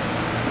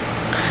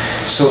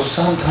 So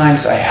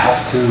sometimes I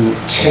have to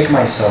check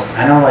myself,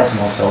 analyze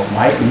myself,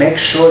 make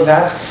sure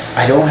that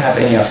I don't have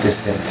any of these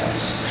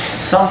symptoms.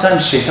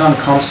 Sometimes shaitan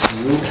comes to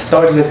you,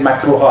 start with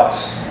makruhat,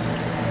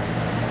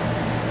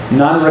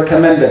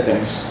 non-recommended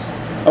things.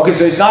 Okay,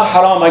 so it's not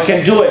haram, I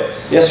can do it.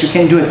 Yes, you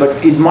can do it,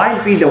 but it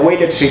might be the way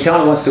that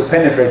shaitan wants to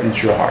penetrate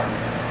into your heart.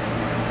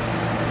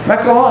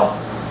 Makruhat.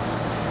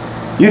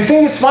 You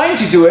think it's fine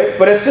to do it,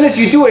 but as soon as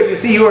you do it, you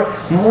see you're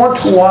more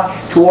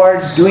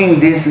towards doing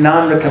these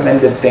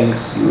non-recommended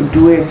things. You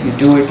do it,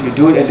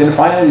 and then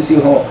finally you see,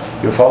 oh,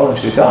 you're following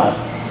shaitan.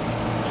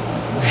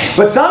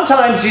 But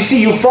sometimes you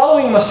see you're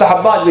following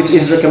mustahabbat, which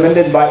is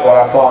recommended by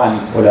urafa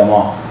and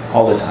ulama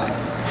all the time.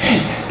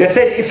 They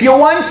said if you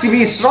want to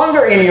be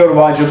stronger in your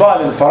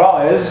wajibat and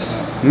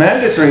faraiz,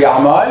 mandatory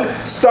a'mal,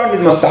 start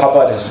with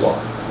mustahabbat as well.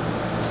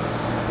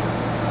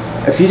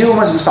 If you do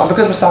mustahabbat,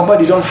 because mustahabbat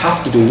you don't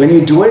have to do it. When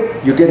you do it,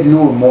 you get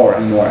nur more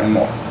and more and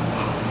more.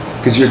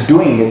 Because you're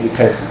doing it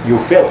because you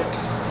feel it.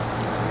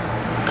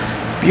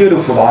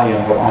 Beautiful ayah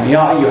in Quran.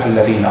 Ya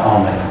ayyuhalladhina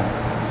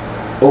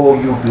amanu. O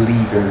you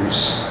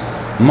believers.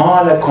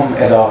 Ma lakum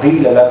idha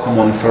qila lakum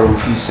anfaru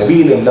fi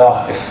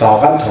sabilillah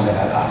ithaqaltum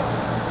ila al-ard.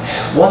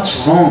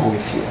 What's wrong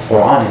with you?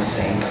 Quran is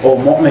saying, O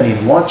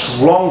mu'minin, what's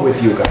wrong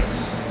with you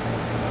guys?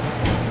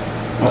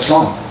 What's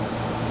wrong?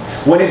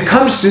 When it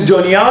comes to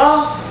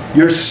dunya,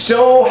 you're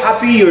so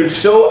happy, you're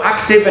so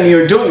active, and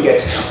you're doing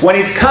it. When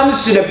it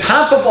comes to the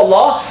path of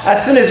Allah,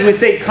 as soon as we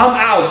say, come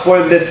out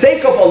for the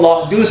sake of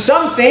Allah, do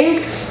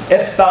something,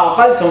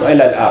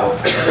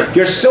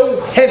 you're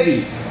so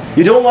heavy,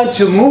 you don't want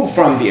to move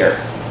from the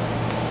earth.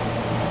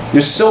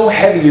 You're so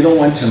heavy, you don't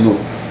want to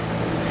move.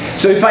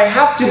 So if I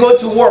have to go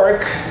to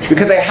work,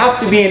 because I have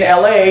to be in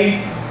LA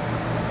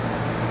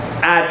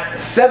at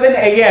 7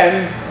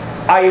 a.m.,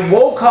 I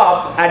woke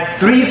up at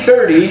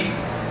 3:30,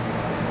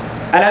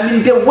 and I'm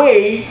in the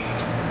way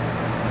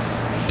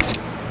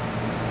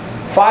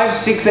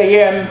 5-6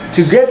 a.m.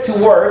 to get to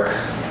work.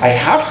 I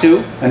have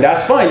to, and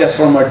that's fine, that's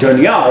from our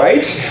dunya,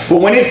 right?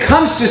 But when it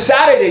comes to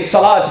Saturday,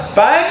 Salat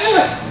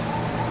Fajr,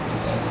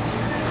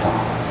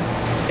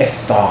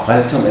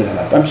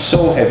 I'm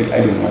so heavy,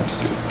 I don't want to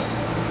do it.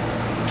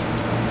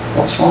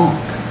 What's wrong?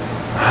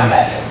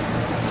 Amal.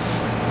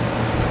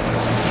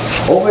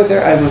 Over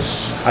there I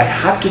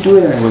had to do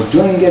it, and I was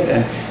doing it,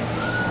 and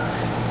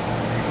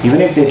even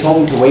if they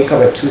told me to wake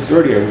up at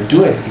 2:30, I would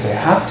do it because I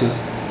have to.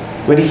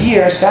 But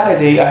here,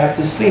 Saturday, I have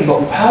to sleep.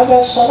 But how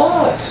about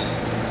Salat?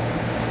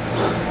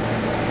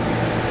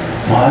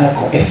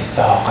 It's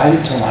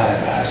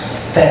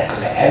thick,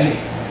 heavy.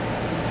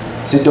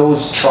 See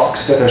those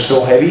trucks that are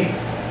so heavy?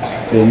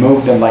 They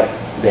move them like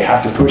they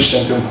have to push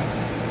them to.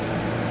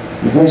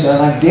 Because they're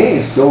like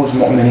this, those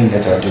mu'mineen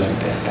that are doing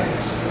these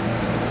things.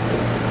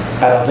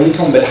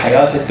 أَرَضِيتُمْ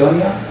بِالْحَيَاةِ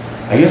الدُّنْيَا?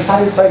 Are you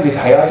satisfied with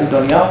hayat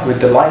dunya, with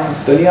the life of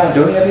dunya,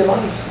 dunya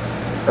life,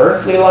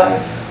 earthly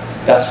life?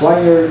 That's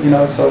why you're,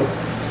 so.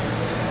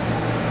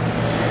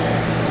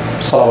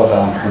 Salawat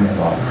ala Muhammad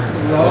wa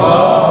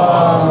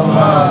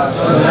Allahumma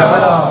salli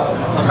ala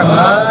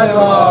Muhammad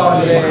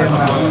wa ali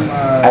Muhammad.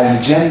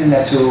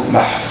 Al-jannatu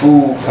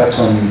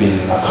mahfufatun bil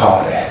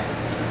makarih.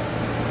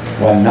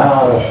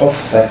 وَالنَّارُ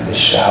حُفَّتْ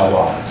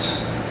بِالشَّهَوَاتِ.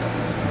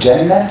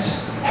 Jannat,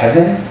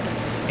 heaven,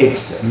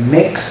 it's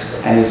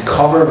mixed and is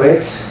covered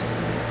with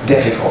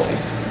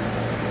difficulties.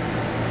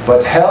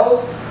 But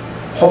hell,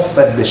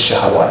 حُفَّتْ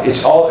بِالشَّهَوَاتِ.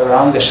 It's all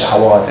around the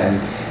shahawat and,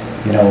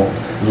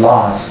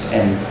 lust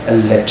and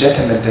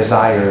illegitimate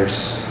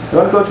desires. You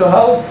want to go to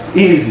hell?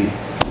 Easy.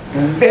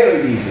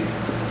 Very easy.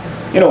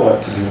 You know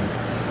what to do.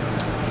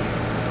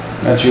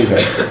 Not you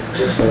guys.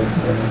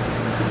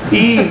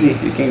 Easy,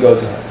 you can go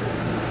to hell.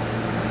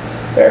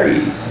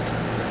 Very easy.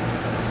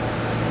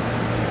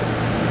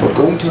 But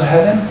going to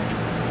heaven,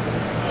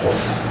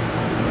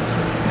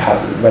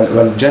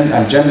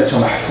 الجنة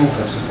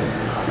محفوفة.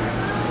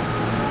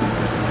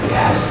 It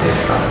has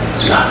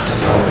difficulties. You have to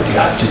prove it, you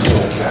have to do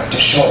it, you have to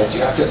show it, you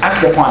have to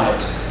act upon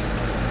it.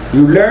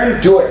 You learn,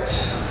 do it.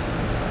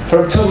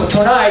 For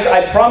tonight,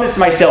 I promise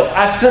myself,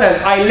 as soon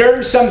as I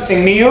learn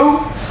something new,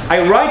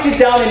 I write it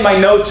down in my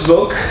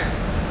notebook.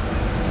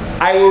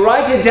 I will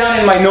write it down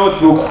in my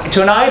notebook.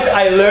 Tonight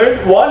I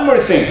learned one more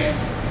thing.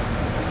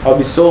 I'll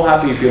be so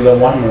happy if you learn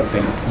one more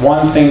thing.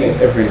 One thing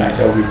every night.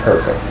 That will be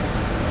perfect.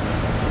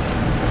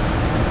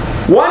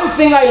 One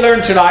thing I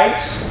learned tonight.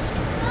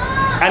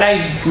 and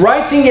I'm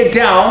writing it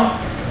down,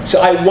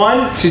 so I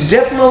want to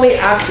definitely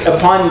act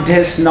upon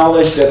this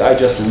knowledge that I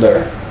just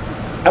learned.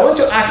 I want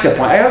to act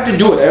upon it. I have to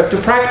do it. I have to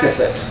practice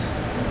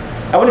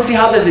it. I want to see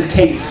how does it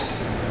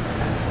taste.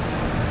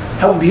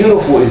 How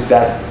beautiful is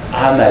that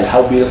amal?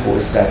 How beautiful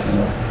is that,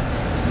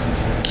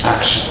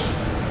 action?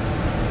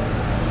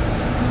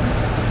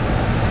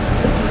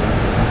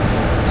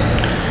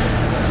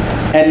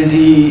 And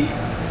the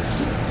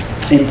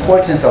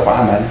importance of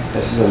amal,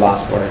 this is the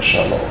last word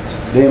inshallah.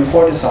 The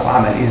importance of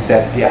amal is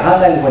that the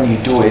amal, when you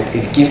do it,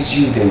 it gives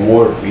you the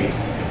worldview.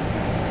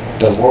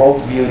 The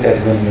worldview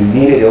that when you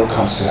need it, it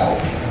comes to help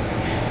you.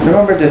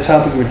 Remember the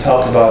topic we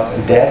talked about,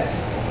 death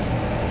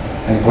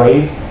and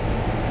grave?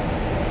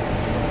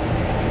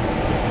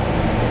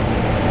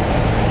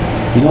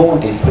 You know when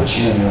they put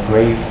you in your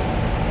grave,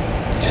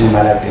 two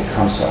malak that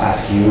comes to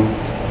ask you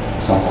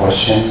some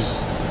questions,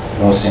 the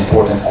most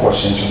important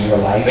questions in your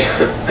life,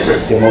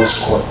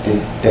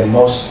 the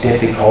most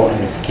difficult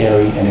and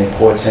scary and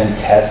important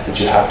test that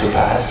you have to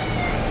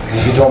pass. Because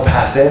if you don't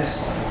pass it,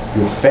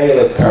 you fail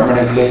it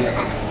permanently.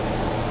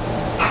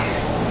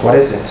 What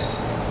is it?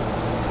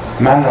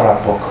 Man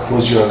Rabbuk,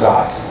 who's your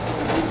God?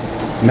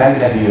 Man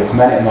Nabiyuk,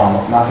 Man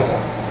Imamuk, Ma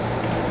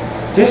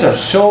kitab. These are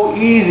so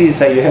easy,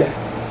 Sayyid.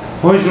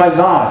 Who's my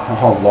God?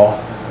 Oh, Allah.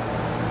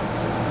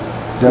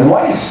 Then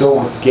why is it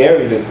so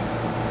scary that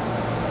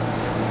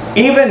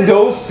even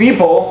those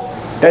people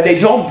that they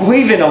don't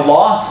believe in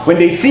Allah, when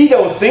they see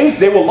those things,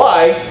 they will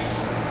lie.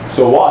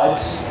 So what?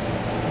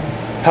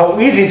 How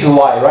easy to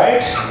lie,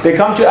 right? They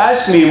come to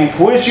ask me,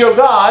 who is your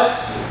God?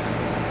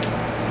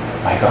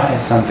 My God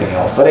is something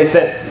else. But I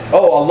said,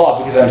 oh Allah,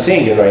 because I'm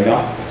seeing it right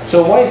now.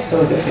 So why is it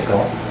so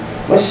difficult?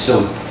 What's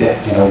so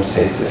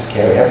says this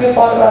scary? Have you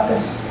thought about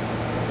this?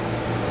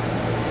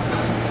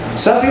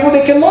 Some people,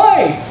 they can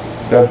lie.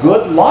 They're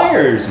good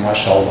liars,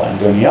 mashallah, in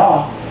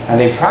dunya. And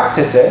they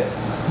practice it.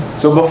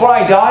 So before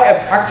I die, I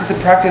practice.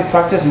 So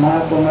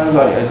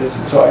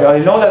I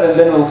know that, and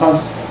then it will come.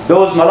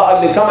 Those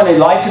mala'ik, they come and they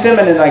lie to them,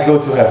 and then I go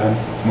to heaven.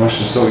 Mashallah,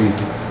 so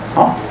easy.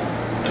 Huh?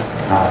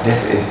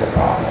 This is the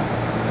problem.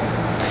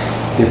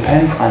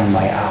 Depends on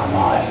my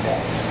a'mal.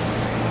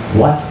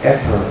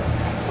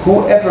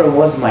 Whoever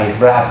was my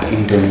rab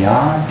in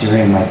dunya,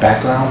 during my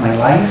background, my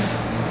life,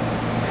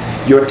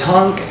 your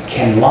tongue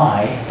can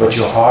lie, but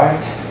your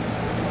heart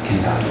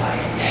cannot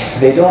lie.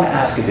 They don't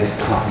ask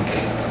this tongue.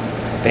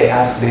 They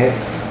ask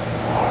this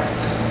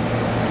heart.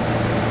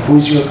 Who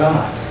is your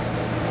God?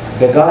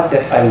 The God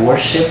that I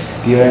worshipped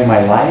during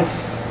my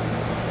life,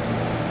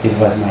 it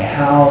was my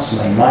house,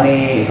 my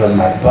money, it was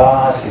my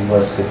boss, it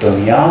was the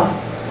dunya.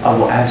 I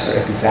will answer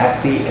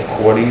exactly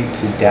according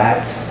to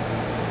that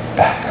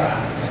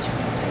background.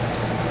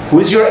 Who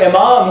is your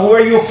imam? Who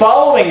are you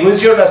following? Who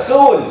is your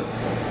rasul?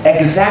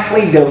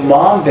 Exactly the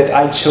imam that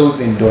I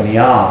chose in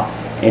dunya,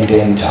 in the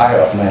entire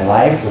of my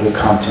life, will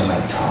come to my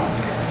tongue.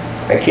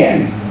 I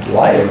can't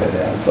lie over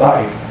there, I'm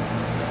sorry.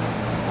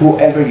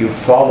 Whoever you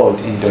followed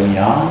in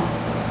dunya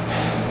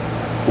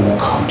will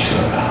come to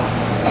your mouth,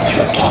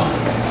 your tongue.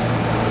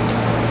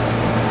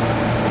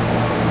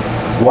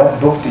 What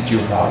book did you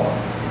follow?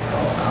 It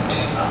will come to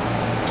your mouth.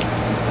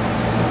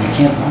 You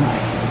can't lie.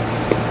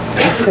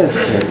 That's the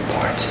scary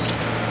part.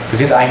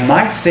 Because I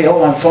might say,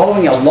 oh, I'm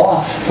following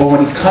Allah, but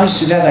when it comes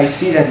to that, I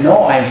see that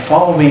no, I'm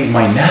following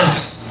my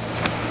nafs.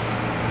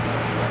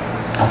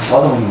 I'm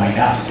following my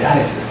nafs. That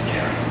is the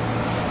scary.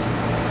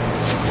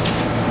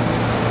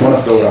 One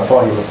of the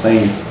Rafa, he was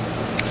saying,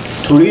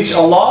 to reach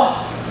Allah,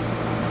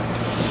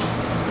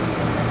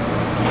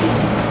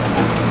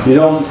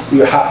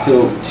 you have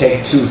to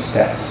take 2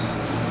 steps.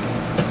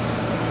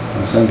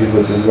 And some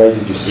people say, why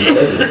did you say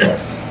 30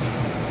 steps?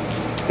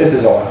 This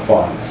is all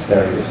fun, it's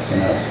 30,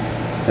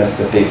 that's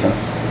the thing.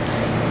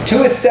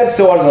 2 steps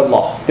towards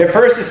Allah. The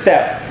first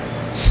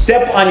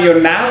step on your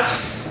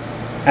nafs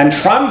and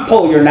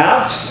trample your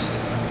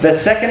nafs. The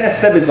second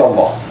step is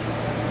Allah.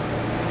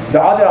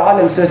 The other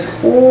alim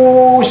says,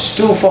 oh, it's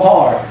too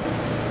far.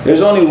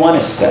 There's only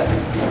one step.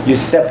 You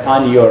step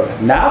on your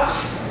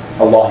nafs,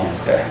 Allah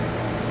is there.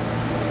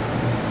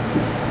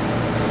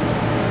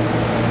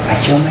 I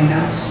kill my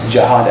nafs,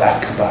 jihad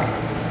akbar.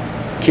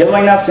 Kill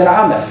my nafs in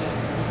amal.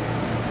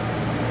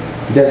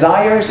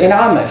 Desires in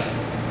amal.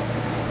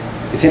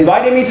 It's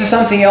inviting me to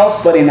something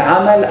else, but in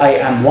amal I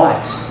am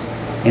what?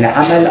 In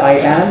amal I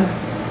am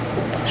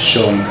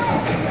showing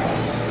something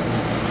else.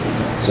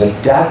 So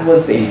that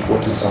was the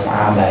importance of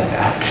amal,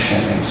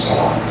 action in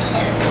salat,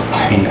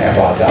 in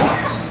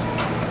ibadat,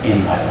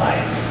 in my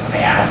life. I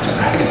have to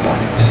act upon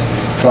it.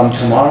 From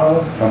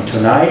tomorrow, from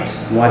tonight,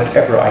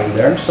 whatever I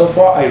learned so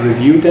far, I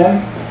review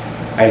them,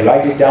 I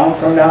write it down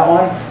from now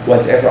on.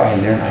 Whatever I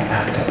learn, I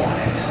act upon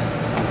it.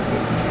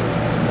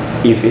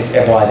 If it's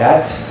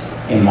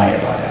ibadat, in my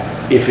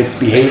ibadat. If it's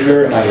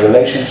behavior, my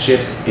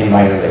relationship, in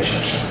my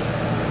relationship.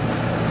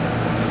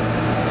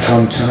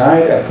 From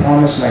tonight, I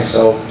promise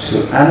myself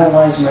to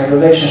analyze my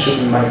relationship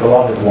with my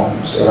beloved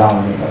ones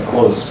around me, my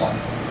closest one.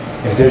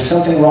 If there's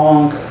something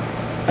wrong,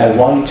 I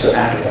want to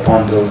act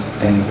upon those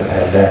things that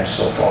I learned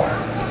so far.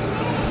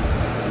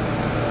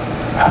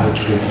 I would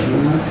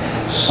review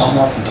some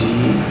of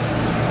the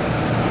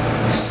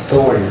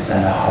stories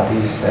and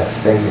hadiths that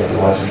Sayyid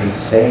was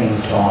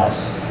saying to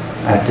us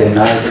at the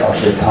night of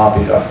the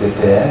topic of the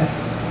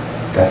death,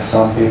 that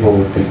some people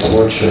would be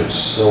tortured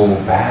so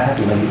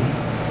badly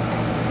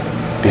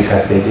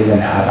because they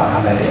didn't have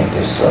amal in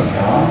this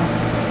dunya.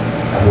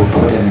 I will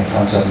put it in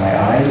front of my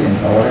eyes in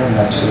order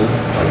not to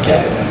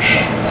forget it,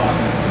 inshallah.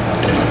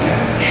 Not to forget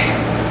it, inshallah.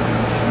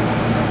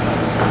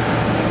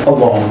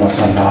 Allahumma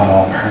salli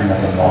ala Muhammad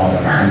wa ala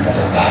Muhammad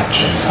wa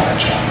ajil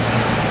farajah.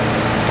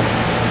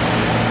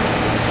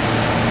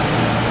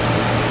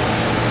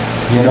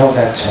 You know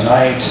that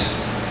tonight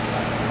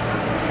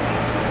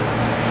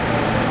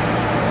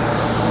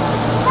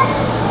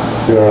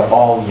we are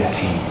all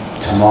yatim.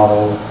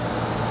 Tomorrow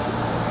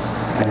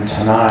and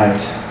tonight,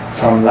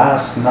 from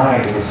last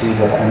night we see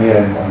that Amir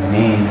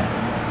al-Mu'mineen,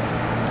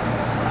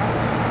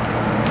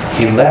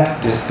 he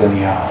left this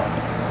dunya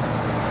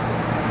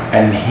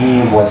and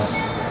he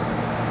was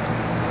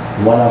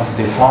one of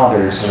the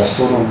fathers,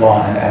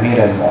 Rasulullah and Amir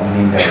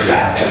al-Mu'mineen that we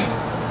had.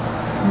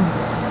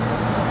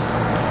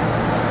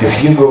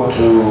 If you go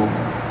to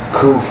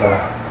Kufa,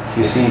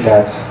 you see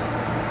that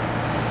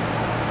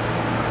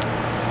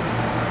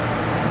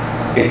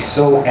it's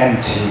so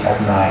empty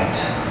at night.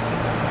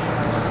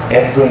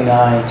 Every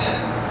night,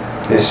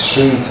 the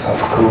streets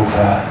of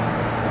Kufa,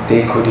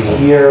 they could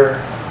hear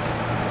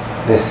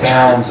the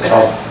sounds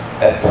of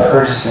a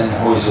person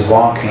who is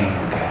walking,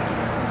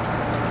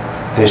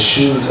 the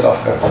shoes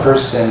of a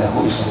person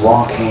who is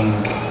walking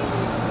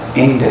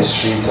in the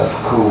street of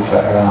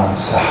Kufa around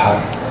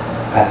Sahar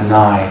at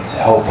night,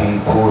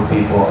 helping poor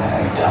people in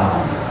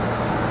Aitam.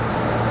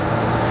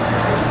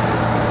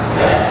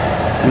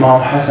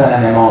 Imam Hassan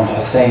and Imam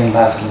Hussein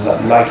last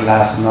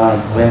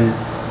night,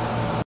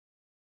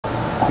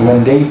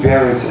 when they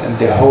buried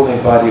the holy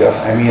body of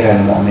Amir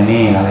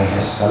al-Mu'mineen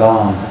alayhi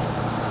salam,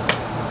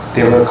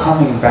 they were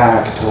coming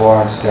back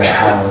towards their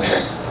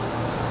house.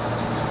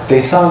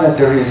 They saw that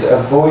there is a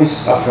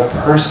voice of a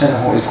person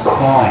who is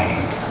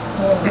crying.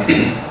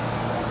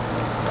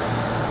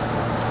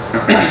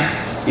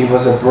 It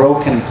was a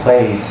broken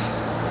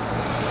place.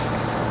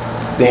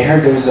 They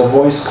heard there is a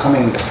voice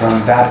coming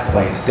from that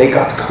place. They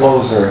got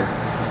closer.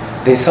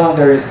 They saw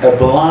there is a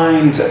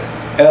blind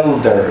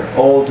elder,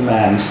 old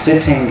man,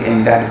 sitting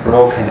in that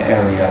broken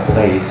area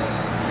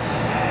place.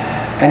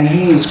 And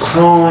he is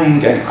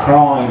crying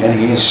and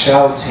he is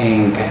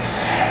shouting.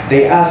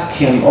 They asked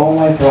him, "Oh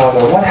my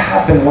brother, what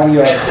happened when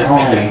you are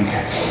crying?"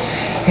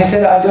 He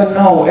said, "I don't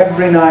know.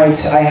 Every night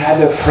I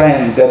had a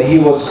friend that he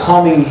was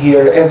coming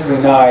here every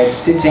night,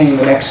 sitting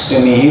next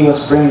to me. He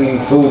was bringing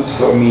food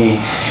for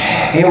me.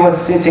 He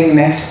was sitting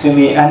next to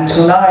me. And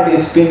tonight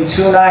it's been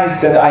 2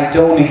 nights that I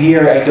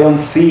don't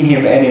see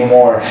him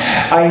anymore.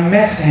 I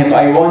miss him.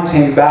 I want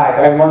him back.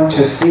 I want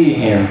to see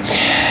him."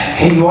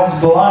 He was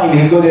blind.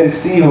 He couldn't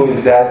see who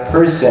is that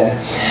person.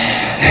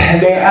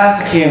 They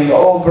asked him,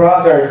 "Oh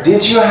brother,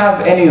 did you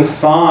have any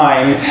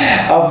sign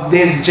of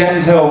this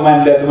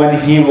gentleman that when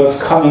he was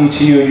coming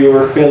to you, you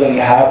were feeling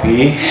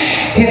happy?"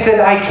 He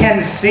said, "I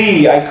can't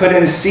see. I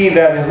couldn't see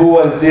that who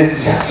was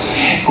this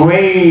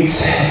great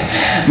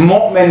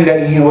moment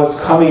that he was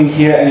coming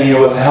here and he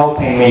was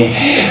helping me.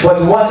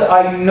 But what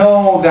I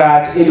know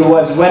that it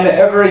was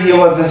whenever he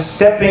was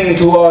stepping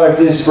toward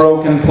this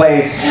broken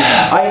place,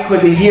 I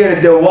could hear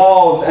the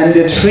walls and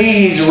the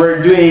trees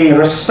were doing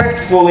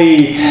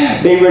respectfully.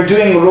 They were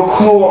doing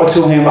ruku'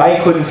 to him.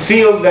 I could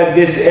feel that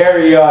these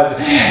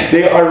areas,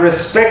 they are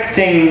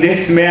respecting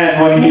this man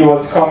when he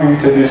was coming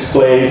to this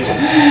place."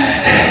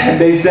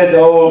 They said,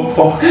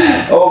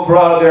 oh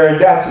brother,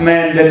 that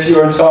man that you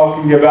are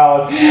talking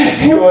about,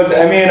 he was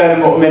Amir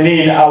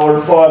al-Mu'mineen, our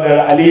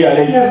father Ali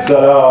alayhi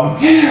salam.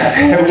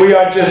 We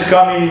are just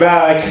coming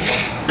back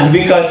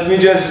because we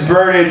just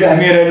buried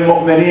Amir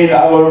al-Mu'mineen,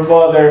 our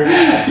father.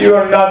 You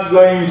are not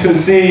going to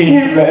see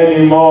him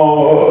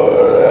anymore.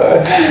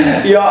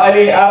 Ya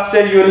Ali,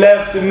 after you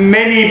left,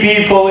 many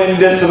people in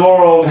this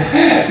world,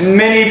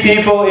 many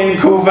people in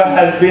Kufa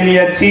has been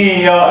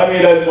yatim, Ya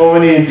Amir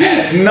al-Mu'mineen.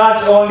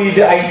 Not only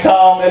the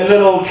Aitam, the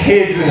little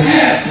kids,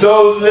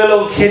 those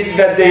little kids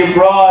that they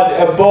brought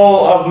a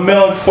bowl of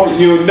milk for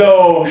you.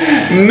 No,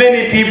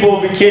 many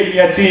people became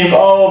yatim,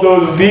 all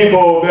those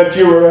people that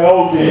you were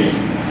helping.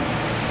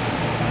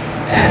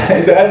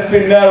 It has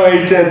been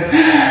narrated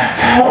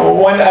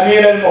when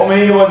Amir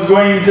al-Mu'mineen was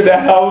going to the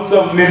house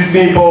of these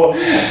people,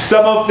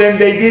 some of them,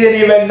 they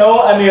didn't even know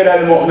Amir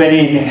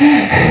al-Mu'mineen.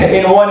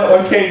 In one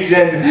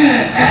occasion,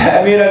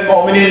 Amir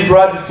al-Mu'mineen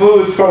brought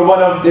food for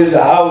one of these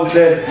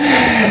houses.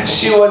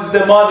 She was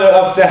the mother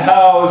of the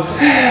house.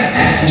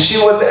 She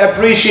was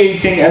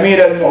appreciating Amir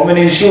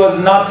al-Mu'mineen. She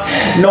was not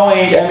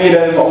knowing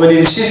Amir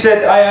al-Mu'mineen. She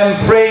said, "I am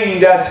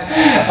praying that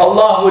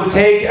Allah would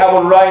take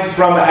our right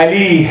from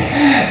Ali."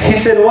 He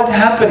said, "What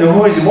happened?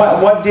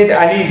 What did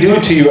Ali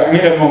do to you?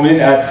 Amir al-Mu'minin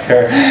asked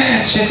her.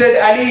 She said,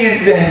 Ali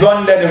is the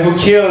one who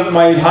killed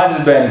my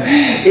husband.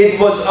 It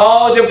was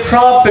all the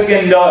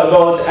propaganda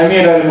about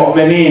Amir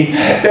al-Mu'minin,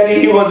 that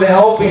he was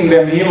helping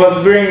them, he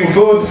was bringing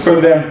food for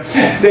them.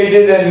 They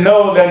didn't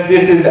know that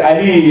this is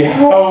Ali.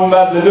 How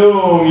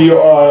madloom you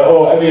are,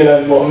 oh Amir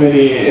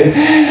al-Mu'minin.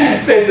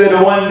 They said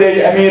one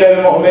day Amir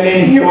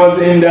al-Mu'minin, he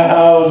was in the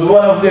house,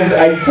 one of these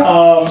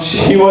aitam,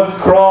 he was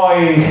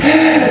crying.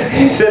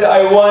 He said,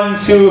 I want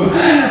to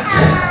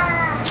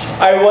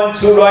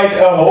ride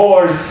a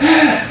horse.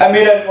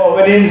 Amir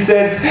al-Mu'minin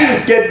says,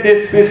 get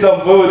this piece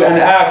of wood and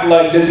act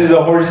like this is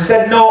a horse. He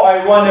said, no,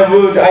 I want a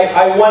wood.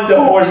 I want the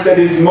horse that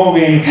is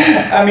moving.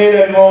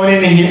 Amir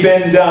al-Mu'minin, he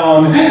bent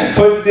down,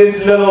 put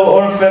this little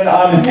orphan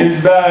on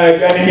his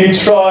back, and he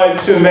tried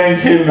to make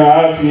him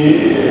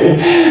happy.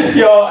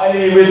 Ya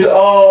Ali, with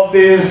all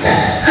this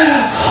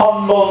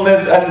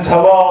humbleness and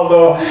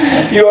tawadu,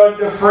 you are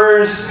the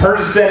first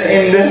person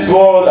in this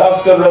world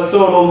after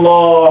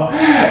Rasulullah.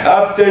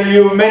 After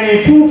you,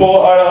 many people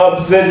are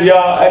upset,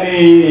 Ya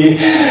Ali.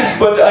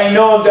 But I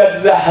know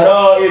that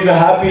Zahra is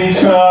happy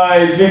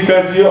tonight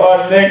because you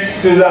are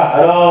next to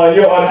Zahra.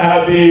 You are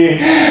happy.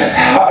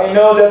 I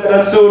know that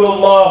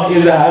Rasulullah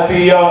is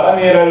happy, Ya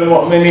Amir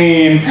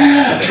al-Mu'mineen.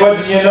 But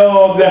you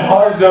know the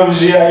heart of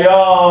Shia,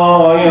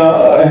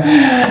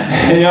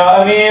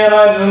 Ya Amir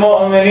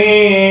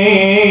al-Mu'mineen.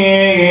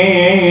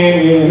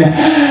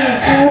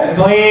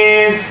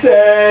 Please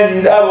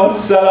send our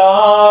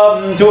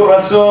salam to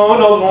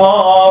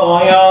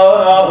Rasulullah, ya.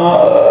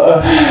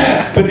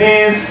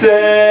 Please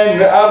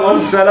send our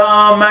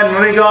salam and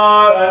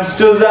regards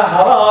to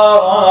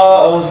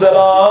Zahra.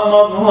 Salam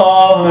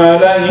Allah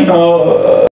alayha.